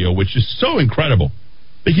audio, which is so incredible.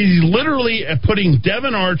 Because he's literally putting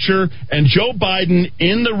Devin Archer and Joe Biden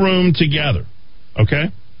in the room together,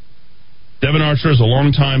 okay? Devin Archer is a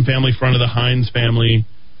longtime family friend of the Hines family,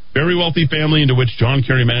 very wealthy family into which John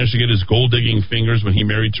Kerry managed to get his gold-digging fingers when he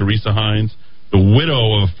married Teresa Hines, the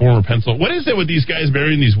widow of a former pencil. What is it with these guys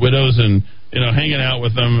marrying these widows and, you know, hanging out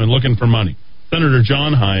with them and looking for money? Senator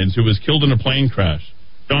John Hines, who was killed in a plane crash.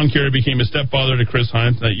 John Kerry became a stepfather to Chris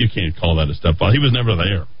Hines. Now, you can't call that a stepfather. He was never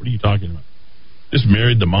there. What are you talking about? Just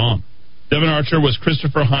married the mom. Devin Archer was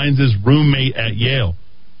Christopher Hines' roommate at Yale.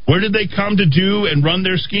 Where did they come to do and run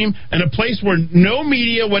their scheme? And a place where no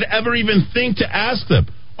media would ever even think to ask them.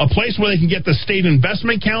 A place where they can get the State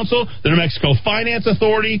Investment Council, the New Mexico Finance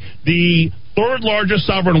Authority, the third largest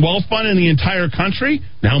sovereign wealth fund in the entire country,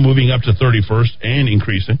 now moving up to 31st and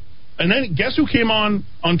increasing. And then guess who came on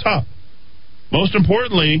top? Most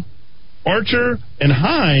importantly, Archer and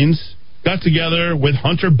Hines got together with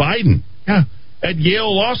Hunter Biden at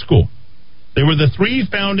Yale Law School. They were the 3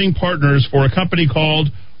 founding partners for a company called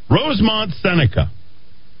Rosemont Seneca,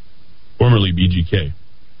 formerly BGK.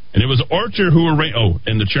 And it was Archer who arranged,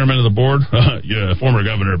 and the chairman of the board, former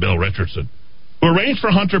Governor Bill Richardson, who arranged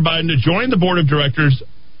for Hunter Biden to join the board of directors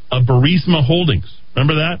of Burisma Holdings.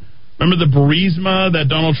 Remember that? Remember the Burisma that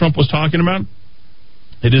Donald Trump was talking about?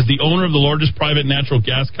 It is the owner of the largest private natural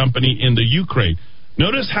gas company in the Ukraine.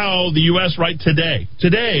 Notice how the U.S. right today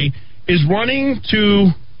is running to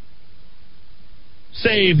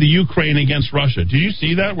save the Ukraine against Russia. Do you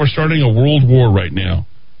see that? We're starting a world war right now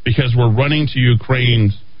because we're running to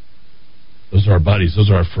Ukraine. Those are our buddies. Those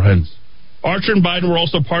are our friends. Archer and Biden were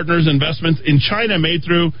also partners in investments in China made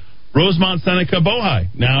through Rosemont Seneca Bohai,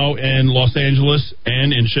 now in Los Angeles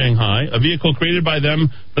and in Shanghai, a vehicle created by them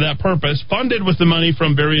for that purpose, funded with the money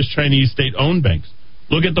from various Chinese state-owned banks.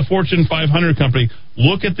 Look at the Fortune 500 company.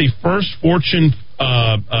 Look at the first Fortune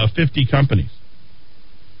 50 companies.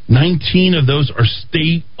 19 of those are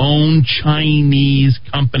state-owned Chinese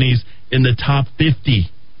companies in the top 50.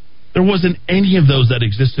 There wasn't any of those that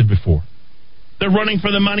existed before. They're running for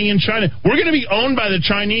the money in China. We're going to be owned by the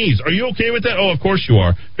Chinese. Are you okay with that? Oh, of course you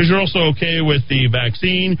are. Because you're also okay with the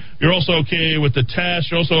vaccine. You're also okay with the test.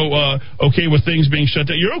 You're also okay with things being shut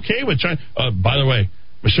down. You're okay with China. By the way,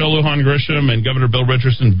 Michelle Lujan Grisham and Governor Bill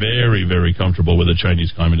Richardson, very, very comfortable with the Chinese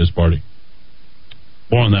Communist Party.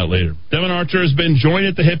 More on that later. Devon Archer has been joined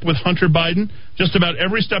at the hip with Hunter Biden just about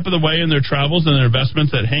every step of the way in their travels and their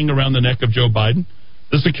investments that hang around the neck of Joe Biden.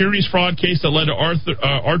 The securities fraud case that led to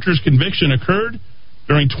Archer's conviction occurred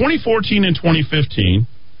during 2014 and 2015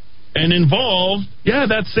 and involved,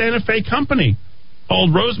 that Santa Fe company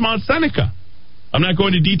called Rosemont Seneca. I'm not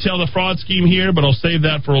going to detail the fraud scheme here, but I'll save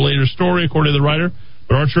that for a later story, according to the writer.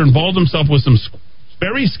 But Archer involved himself with some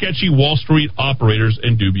very sketchy Wall Street operators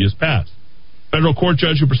and dubious past. Federal court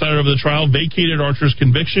judge who presided over the trial vacated Archer's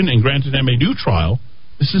conviction and granted him a new trial.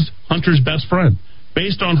 This is Hunter's best friend.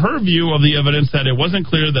 Based on her view of the evidence that it wasn't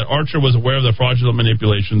clear that Archer was aware of the fraudulent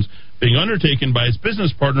manipulations being undertaken by his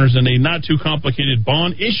business partners in a not-too-complicated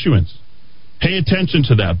bond issuance. Pay attention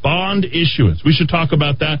to that. Bond issuance. We should talk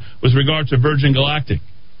about that with regard to Virgin Galactic.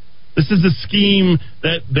 This is a scheme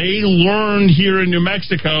that they learned here in New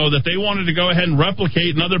Mexico that they wanted to go ahead and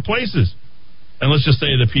replicate in other places. And let's just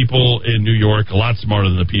say the people in New York, a lot smarter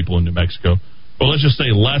than the people in New Mexico, but let's just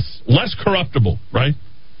say less corruptible, right?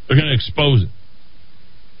 They're going to expose it.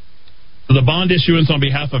 For the bond issuance on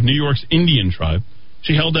behalf of New York's Indian tribe,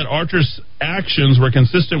 she held that Archer's actions were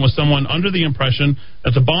consistent with someone under the impression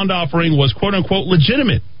that the bond offering was quote-unquote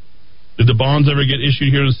legitimate. Did the bonds ever get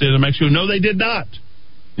issued here in the state of Mexico? No, they did not.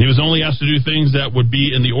 He was only asked to do things that would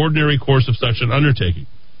be in the ordinary course of such an undertaking.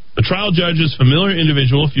 The trial judge is a familiar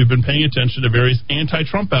individual if you've been paying attention to various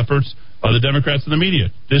anti-Trump efforts by the Democrats and the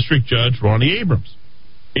media. District Judge Ronnie Abrams.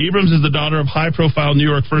 Abrams is the daughter of high-profile New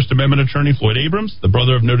York First Amendment attorney Floyd Abrams, the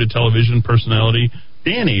brother of noted television personality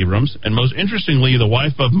Dan Abrams, and most interestingly, the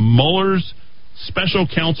wife of Mueller's special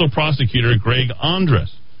counsel prosecutor Greg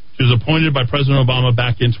Andres. She was appointed by President Obama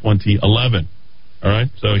back in 2011. All right,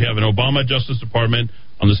 so you have an Obama Justice Department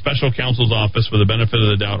on the special counsel's office for the benefit of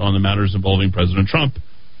the doubt on the matters involving President Trump.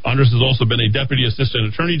 Andres has also been a Deputy Assistant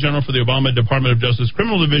Attorney General for the Obama Department of Justice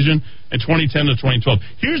Criminal Division in 2010 to 2012.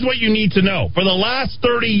 Here's what you need to know. For the last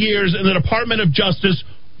 30 years in the Department of Justice,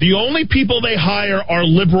 the only people they hire are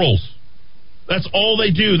liberals. That's all they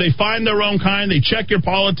do. They find their own kind, they check your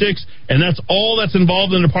politics, and that's all that's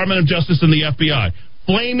involved in the Department of Justice and the FBI.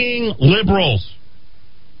 Flaming liberals.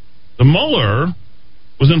 The Mueller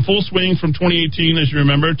was in full swing from 2018, as you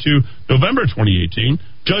remember, to November 2018.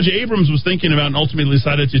 Judge Abrams was thinking about and ultimately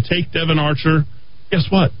decided to take Devon Archer, guess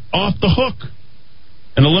what, off the hook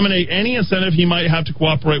and eliminate any incentive he might have to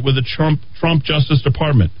cooperate with the Trump Justice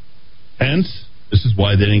Department. Hence, this is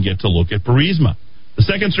why they didn't get to look at Burisma. The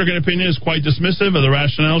Second Circuit opinion is quite dismissive of the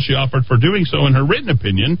rationale she offered for doing so. In her written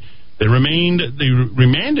opinion, they remanded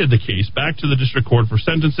the case back to the district court for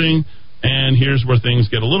sentencing. And here's where things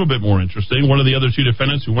get a little bit more interesting. One of the other two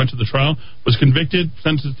defendants who went to the trial was convicted,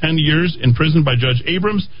 sentenced to 10 years in prison by Judge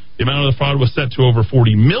Abrams. The amount of the fraud was set to over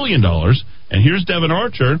 $40 million. And here's Devon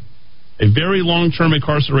Archer, a very long-term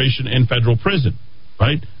incarceration in federal prison,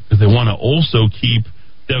 right? Because they want to also keep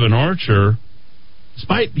Devon Archer,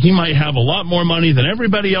 despite he might have a lot more money than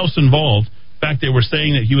everybody else involved. In fact, they were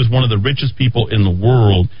saying that he was one of the richest people in the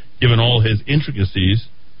world, given all his intricacies.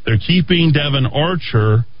 They're keeping Devon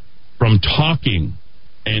Archer from talking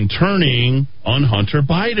and turning on Hunter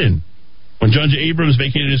Biden. When Judge Abrams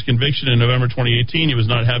vacated his conviction in November 2018, he was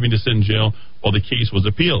not having to sit in jail while the case was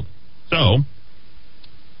appealed. So,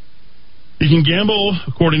 You can gamble,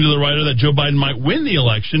 according to the writer, that Joe Biden might win the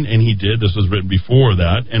election, and he did. This was written before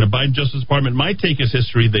that. And the Biden Justice Department might take his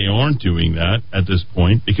history. They aren't doing that at this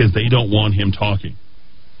point because they don't want him talking.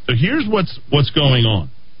 So here's what's going on.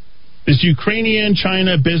 This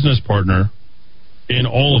Ukrainian-China business partner in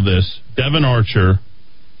all of this, Devon Archer,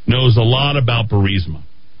 knows a lot about Burisma.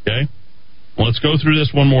 Okay? Well, let's go through this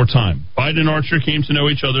one more time. Biden and Archer came to know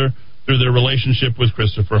each other through their relationship with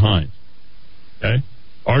Christopher Hines. Okay?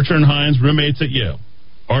 Archer and Hines, roommates at Yale.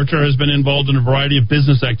 Archer has been involved in a variety of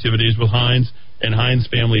business activities with Hines and Hines'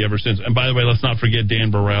 family ever since. And by the way, let's not forget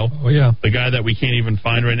Dan Burrell. Oh, yeah. The guy that we can't even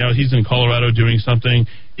find right now. He's in Colorado doing something.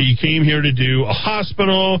 He came here to do a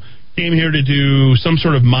hospital, came here to do some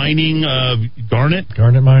sort of mining of garnet.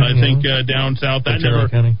 Garnet mining, I think, down south. That never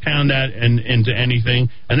found that into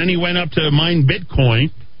anything. And then he went up to mine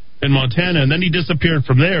Bitcoin in Montana, and then he disappeared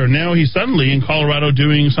from there. And now he's suddenly in Colorado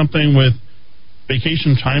doing something with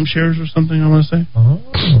vacation timeshares or something, I want to say.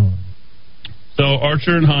 Oh. So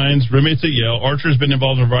Archer and Hines, roommates at Yale. Archer's been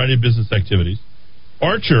involved in a variety of business activities.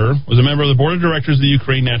 Archer was a member of the board of directors of the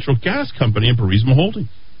Ukraine Natural Gas Company and Burisma Holdings,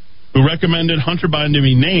 who recommended Hunter Biden to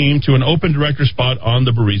be named to an open director spot on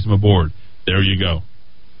the Burisma board. There you go.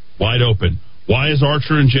 Wide open. Why is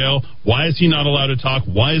Archer in jail? Why is he not allowed to talk?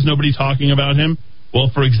 Why is nobody talking about him?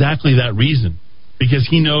 Well, for exactly that reason. Because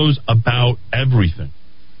he knows about everything.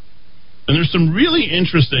 And there's some really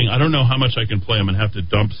interesting, I don't know how much I can play. I'm going to have to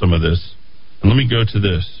dump some of this. And let me go to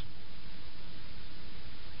this.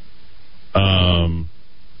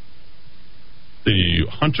 The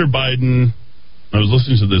Hunter Biden, I was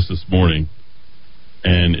listening to this morning,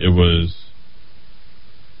 and it was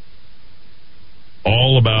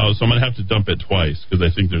all about, so I'm going to have to dump it twice, because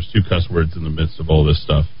I think there's 2 cuss words in the midst of all this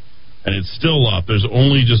stuff. And it's still up. There's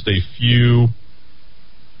only just a few.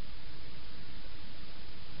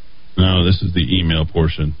 No, this is the email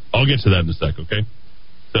portion. I'll get to that in a sec, okay?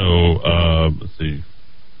 So, let's see.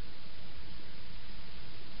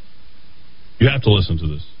 You have to listen to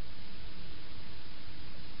this.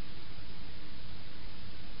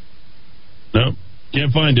 Nope,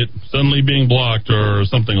 can't find it. Suddenly being blocked or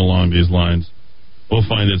something along these lines. We'll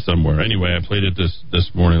find it somewhere. Anyway, I played it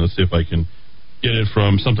this morning. Let's see if I can get it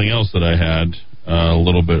from something else that I had a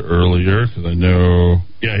little bit earlier, because I know...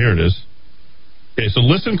 Yeah, here it is. Okay, so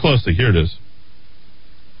listen closely. Here it is.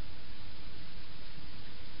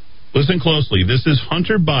 Listen closely. This is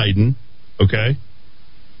Hunter Biden, okay?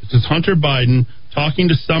 This is Hunter Biden talking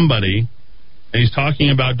to somebody, and he's talking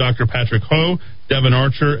about Dr. Patrick Ho, Devon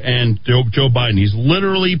Archer, and Joe Biden. He's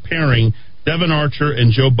literally pairing Devon Archer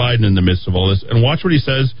and Joe Biden in the midst of all this. And watch what he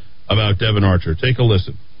says about Devon Archer. Take a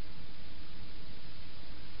listen.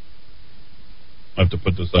 I have to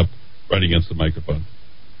put this up right against the microphone.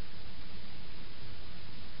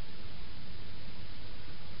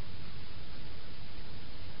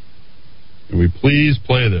 Can we please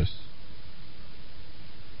play this?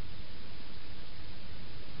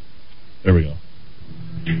 There we go.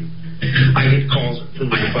 I get calls from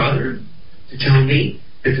my father to tell me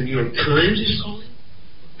that the New York Times is calling.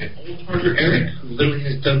 My old partner, Eric, who literally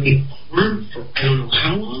has done me harm for I don't know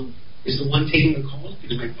how long, is the one taking the calls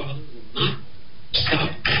because my father will not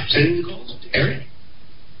stop sending the calls to Eric.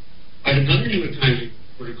 I have another New York Times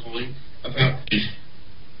reporter calling about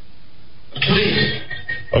a plan.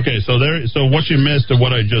 Okay, so what you missed and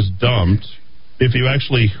what I just dumped, if you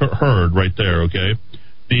actually heard right there, okay,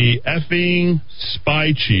 the effing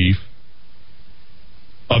spy chief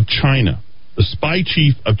of China, the spy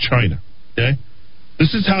chief of China, okay,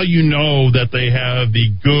 this is how you know that they have the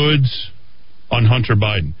goods on Hunter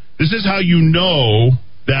Biden. This is how you know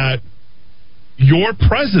that your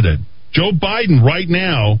president, Joe Biden, right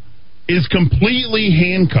now is completely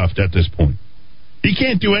handcuffed at this point. He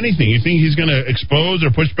can't do anything. You think he's going to expose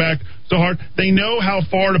or push back so hard? They know how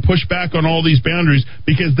far to push back on all these boundaries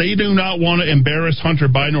because they do not want to embarrass Hunter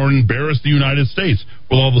Biden or embarrass the United States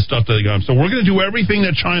with all the stuff that they got. So we're going to do everything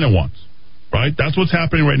that China wants, right? That's what's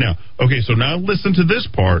happening right now. Okay, so now listen to this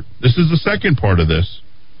part. This is the second part of this.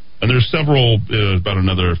 And there's several, about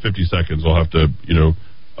another 50 seconds. I'll have to,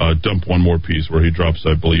 dump one more piece where he drops,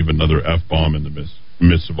 I believe, another F-bomb in the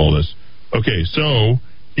midst of all this. Okay, so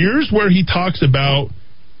here's where he talks about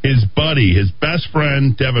his buddy, his best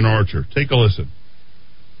friend, Devon Archer. Take a listen.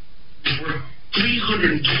 Worth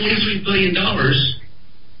 $323 billion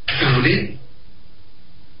found it.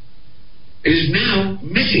 It is now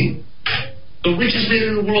missing. The richest man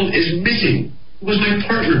in the world is missing. It was my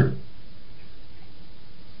partner.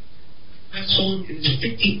 I saw him in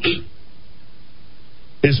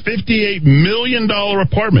his $58 million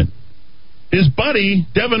apartment. His buddy,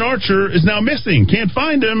 Devon Archer, is now missing. Can't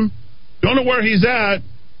find him. Don't know where he's at.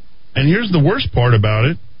 And here's the worst part about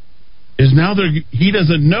it, is now he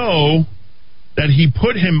doesn't know that he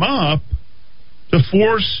put him up to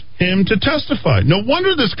force him to testify. No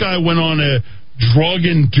wonder this guy went on a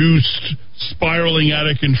drug-induced, spiraling out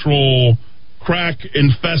of control,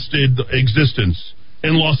 crack-infested existence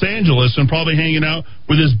in Los Angeles and probably hanging out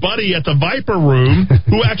with his buddy at the Viper Room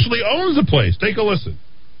who actually owns the place. Take a listen.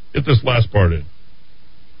 Get this last part in.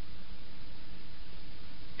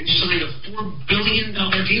 And signed a $4 billion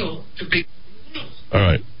deal to pay. All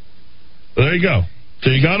right. So there you go. So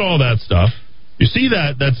you got all that stuff. You see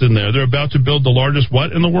that's in there. They're about to build the largest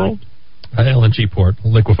what in the world? LNG port,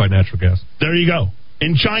 liquefied natural gas. There you go.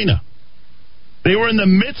 In China. They were in the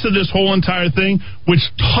midst of this whole entire thing, which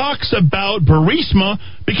talks about Burisma,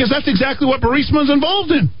 because that's exactly what Burisma is involved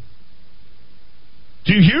in.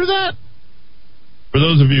 Do you hear that? For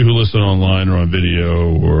those of you who listen online or on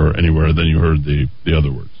video or anywhere, then you heard the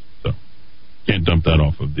other words. So can't dump that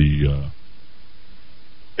off of the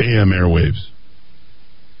AM airwaves.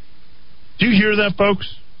 Do you hear that,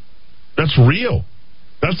 folks? That's real.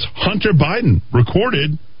 That's Hunter Biden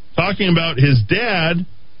recorded talking about his dad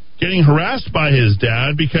getting harassed by his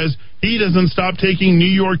dad because he doesn't stop taking New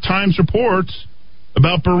York Times reports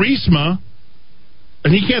about Burisma,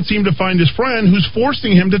 and he can't seem to find his friend who's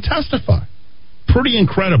forcing him to testify. Pretty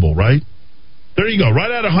incredible, right? There you go,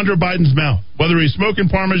 right out of Hunter Biden's mouth. Whether he's smoking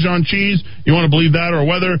Parmesan cheese, you want to believe that, or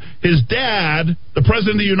whether his dad, the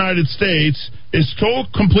President of the United States, is so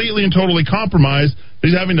completely and totally compromised that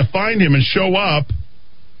he's having to find him and show up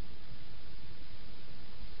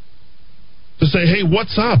to say, hey,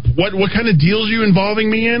 what's up? What kind of deals are you involving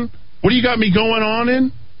me in? What do you got me going on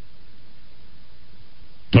in?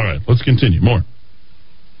 All right, let's continue. More.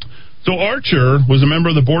 So Archer was a member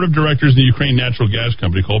of the board of directors of the Ukraine natural gas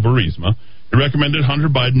company called Burisma. He recommended Hunter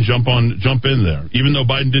Biden jump in there, even though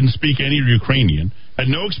Biden didn't speak any Ukrainian,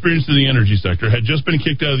 had no experience in the energy sector, had just been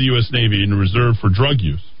kicked out of the U.S. Navy and reserved for drug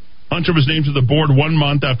use. Hunter was named to the board 1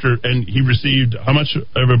 month after, and he received, how much?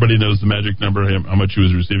 Everybody knows the magic number, how much he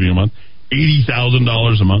was receiving a month. $80,000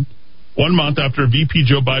 a month. 1 month after VP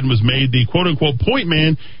Joe Biden was made the quote-unquote point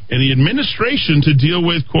man in the administration to deal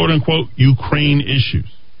with quote-unquote Ukraine issues.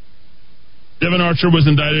 Devin Archer was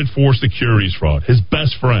indicted for securities fraud, his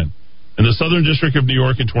best friend, in the Southern District of New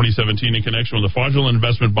York in 2017 in connection with a fraudulent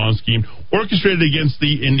investment bond scheme orchestrated against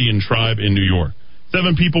the Indian tribe in New York.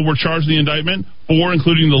 7 people were charged in the indictment, 4,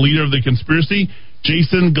 including the leader of the conspiracy,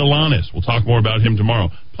 Jason Galanis. We'll talk more about him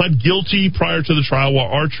tomorrow. Pled guilty prior to the trial,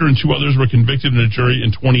 while Archer and 2 others were convicted in a jury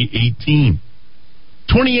in 2018.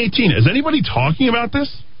 2018. Is anybody talking about this?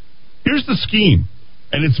 Here's the scheme.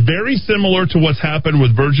 And it's very similar to what's happened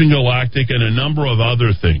with Virgin Galactic and a number of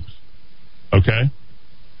other things. Okay?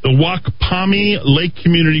 The Wakpami Lake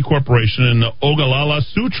Community Corporation and the Ogallala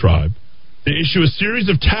Sioux Tribe, they issue a series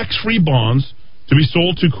of tax-free bonds to be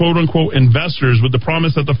sold to quote-unquote investors with the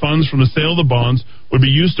promise that the funds from the sale of the bonds would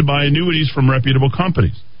be used to buy annuities from reputable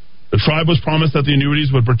companies. The tribe was promised that the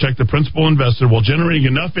annuities would protect the principal investor while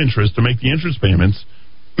generating enough interest to make the interest payments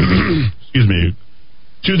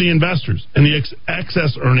to the investors, and the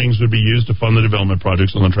excess earnings would be used to fund the development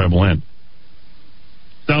projects on the tribal land.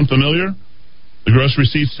 Sound familiar? The gross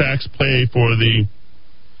receipts tax pay for the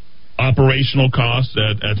operational costs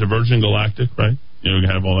at the Virgin Galactic, right? You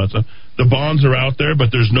have all that stuff. The bonds are out there,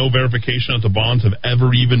 but there's no verification that the bonds have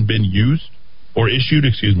ever even been used or issued,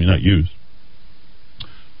 not used.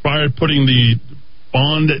 Prior to putting the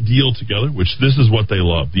bond deal together, which this is what they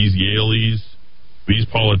love, these Yaleys, these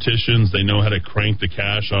politicians, they know how to crank the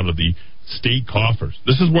cash out of the state coffers.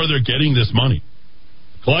 This is where they're getting this money.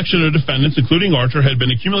 Collection of defendants, including Archer, had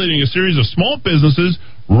been accumulating a series of small businesses,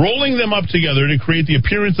 rolling them up together to create the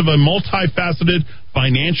appearance of a multifaceted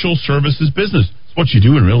financial services business. It's what you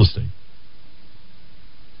do in real estate.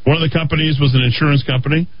 One of the companies was an insurance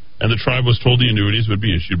company, and the tribe was told the annuities would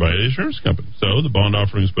be issued by an insurance company. So the bond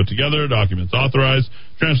offering was put together, documents authorized,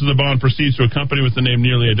 transfer of the bond proceeds to a company with a name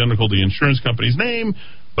nearly identical to the insurance company's name,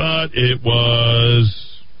 but it was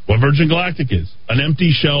what Virgin Galactic is, an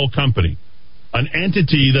empty shell company, an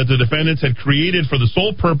entity that the defendants had created for the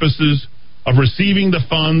sole purposes of receiving the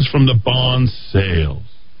funds from the bond sales.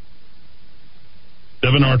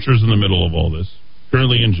 Devin Archer's in the middle of all this,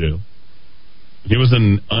 currently in jail. He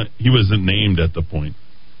wasn't named at the point.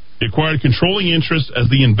 He acquired controlling interest as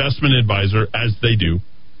the investment advisor, as they do.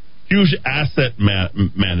 Hughes Asset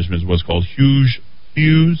Management is what's called. Hughes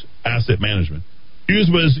Asset Management. Hughes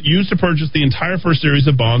was used to purchase the entire first series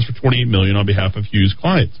of bonds for $28 million on behalf of Hughes'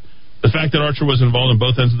 clients. The fact that Archer was involved in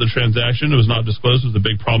both ends of the transaction, it was not disclosed, was a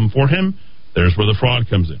big problem for him. There's where the fraud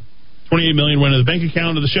comes in. $28 million went to the bank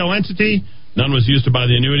account of the shell entity. None was used to buy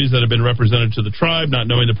the annuities that had been represented to the tribe, not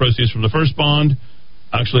knowing the proceeds from the first bond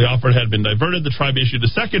actually offered had been diverted. The tribe issued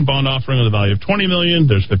a second bond offering with a value of $20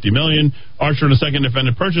 million. There's $50 million. Archer and a second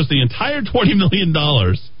defendant purchased the entire $20 million.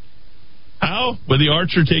 How? With the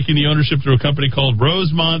Archer taking the ownership through a company called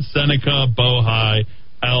Rosemont Seneca Bohai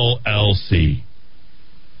LLC,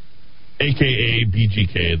 a.k.a.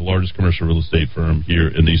 BGK, the largest commercial real estate firm here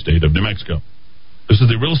in the state of New Mexico. This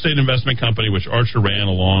is the real estate investment company which Archer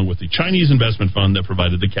ran along with the Chinese investment fund that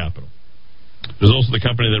provided the capital. There's also the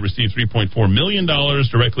company that received $3.4 million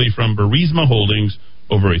directly from Burisma Holdings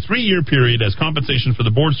over a 3-year period as compensation for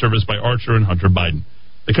the board service by Archer and Hunter Biden.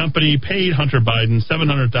 The company paid Hunter Biden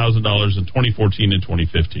 $700,000 in 2014 and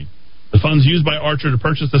 2015. The funds used by Archer to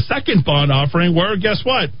purchase the second bond offering were, guess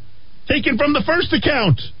what? Taken from the first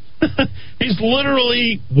account. He's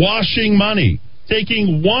literally washing money,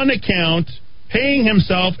 taking one account, paying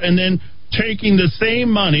himself, and then taking the same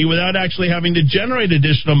money without actually having to generate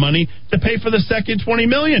additional money to pay for the second $20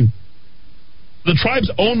 million. The tribe's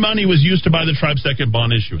own money was used to buy the tribe's second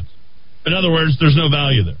bond issuance. In other words, there's no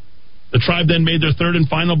value there. The tribe then made their third and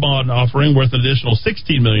final bond offering worth an additional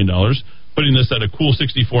 $16 million, putting this at a cool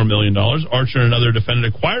 $64 million. Archer and another defendant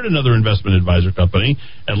acquired another investment advisor company,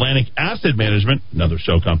 Atlantic Asset Management, another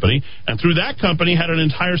shell company, and through that company had an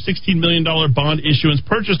entire $16 million bond issuance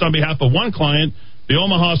purchased on behalf of one client, the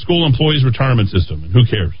Omaha School Employees Retirement System. And who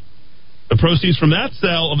cares? The proceeds from that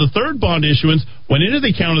sale of the third bond issuance went into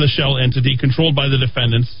the account of the shell entity controlled by the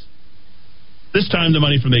defendants. This time the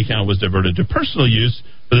money from the account was diverted to personal use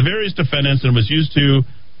for the various defendants and was used to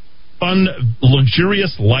fund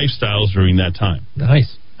luxurious lifestyles during that time. Nice.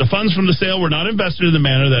 The funds from the sale were not invested in the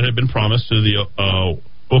manner that had been promised to the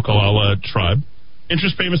Okalala tribe.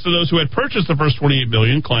 Interest payments to those who had purchased the first $28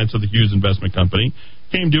 million, clients of the Hughes Investment Company,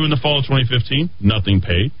 came due in the fall of 2015. Nothing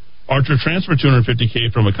paid. Archer transferred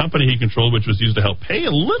 $250K from a company he controlled, which was used to help pay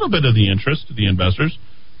a little bit of the interest to the investors.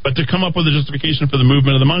 But to come up with a justification for the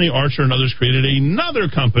movement of the money, Archer and others created another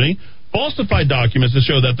company, falsified documents to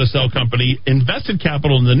show that the cell company invested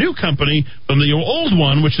capital in the new company from the old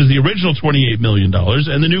one, which is the original $28 million,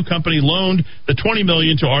 and the new company loaned the $20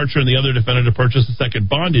 million to Archer and the other defendant to purchase the second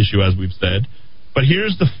bond issue, as we've said. But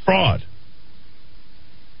here's the fraud.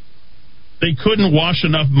 They couldn't wash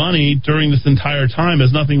enough money during this entire time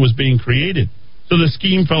as nothing was being created. So the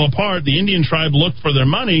scheme fell apart. The Indian tribe looked for their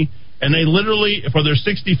money, and they literally, for their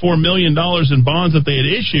 $64 million in bonds that they had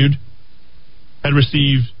issued, had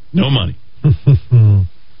received no money. And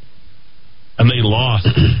they lost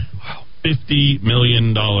 $50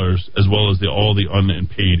 million as well as all the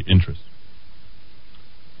unpaid interest.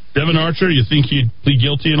 Devin Archer, you think he'd plead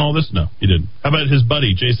guilty in all this? No, he didn't. How about his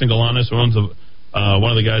buddy, Jason Galanis, who owns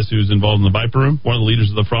one of the guys who's involved in the Viper Room, one of the leaders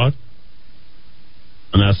of the fraud?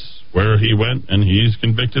 And that's where he went, and he's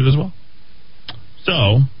convicted as well.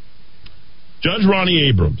 So, Judge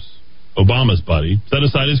Ronnie Abrams, Obama's buddy, set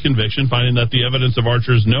aside his conviction, finding that the evidence of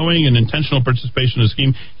Archer's knowing and intentional participation in the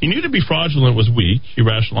scheme he knew to be fraudulent was weak. He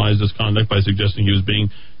rationalized his conduct by suggesting he was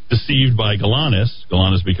being deceived by Galanis.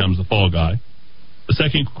 Galanis becomes the fall guy. The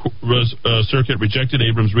Second Circuit rejected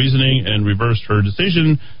Abrams' reasoning and reversed her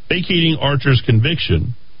decision, vacating Archer's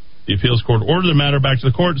conviction. The appeals court ordered the matter back to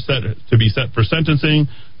the court to be set for sentencing.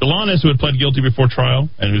 Galanis, who had pled guilty before trial,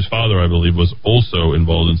 and whose father, I believe, was also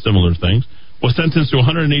involved in similar things, was sentenced to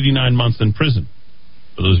 189 months in prison.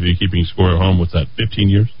 For those of you keeping score at home, what's that, 15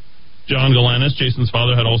 years? John Galanis, Jason's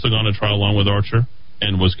father, had also gone to trial along with Archer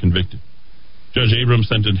and was convicted. Judge Abrams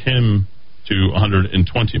sentenced him to 120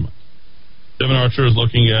 months. Devin Archer is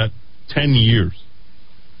looking at 10 years.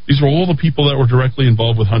 These are all the people that were directly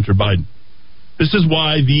involved with Hunter Biden. This is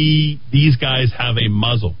why these guys have a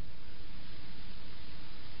muzzle.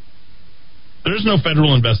 There's no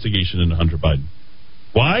federal investigation into Hunter Biden.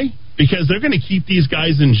 Why? Because they're going to keep these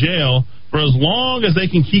guys in jail for as long as they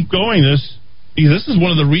can keep going this. Because this is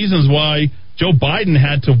one of the reasons why Joe Biden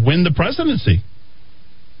had to win the presidency.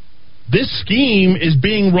 This scheme is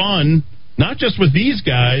being run not just with these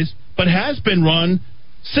guys, but has been run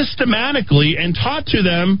systematically and taught to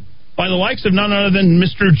them by the likes of none other than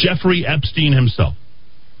Mr. Jeffrey Epstein himself.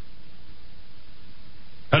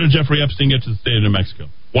 How did Jeffrey Epstein get to the state of New Mexico?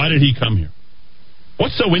 Why did he come here?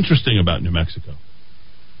 What's so interesting about New Mexico?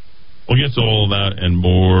 We'll get to all of that and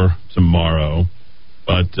more tomorrow.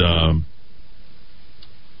 But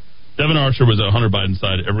Devin Archer was at Hunter Biden's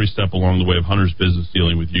side every step along the way of Hunter's business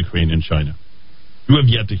dealing with Ukraine and China. You have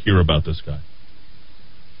yet to hear about this guy.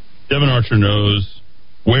 Devin Archer knows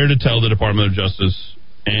where to tell the Department of Justice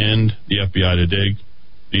and the FBI to dig.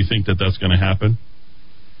 Do you think that that's going to happen?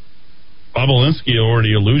 Bob Alinsky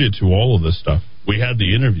already alluded to all of this stuff. We had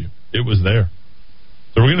the interview. It was there.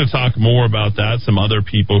 So we're going to talk more about that, some other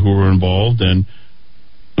people who were involved, and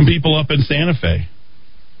some people up in Santa Fe.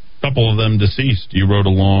 A couple of them deceased. You wrote a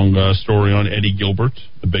long story on Eddie Gilbert,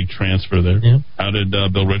 the big transfer there. Yeah. How did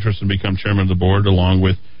Bill Richardson become chairman of the board, along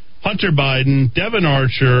with Hunter Biden, Devin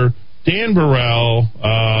Archer, Dan Burrell,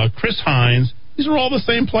 Chris Hines? These are all the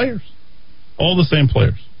same players. All the same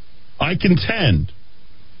players. I contend,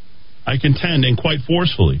 and quite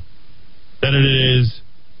forcefully, that it is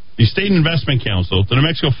the State Investment Council, the New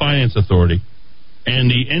Mexico Finance Authority,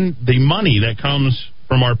 and the money that comes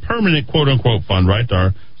from our permanent quote-unquote fund, right,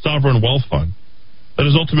 our sovereign wealth fund, that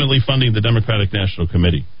is ultimately funding the Democratic National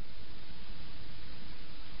Committee.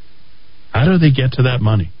 How do they get to that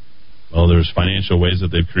money? Well, there's financial ways that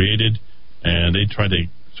they've created, and they try to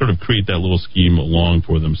sort of create that little scheme along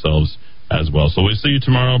for themselves as well. So we'll see you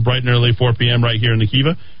tomorrow, bright and early, 4 p.m. right here in the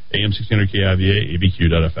Kiva, AM 1600 KIVA,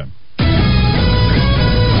 ABQ.FM.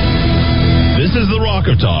 This is the Rock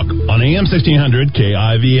of Talk on AM 1600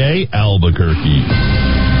 KIVA, Albuquerque.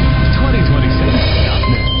 2026.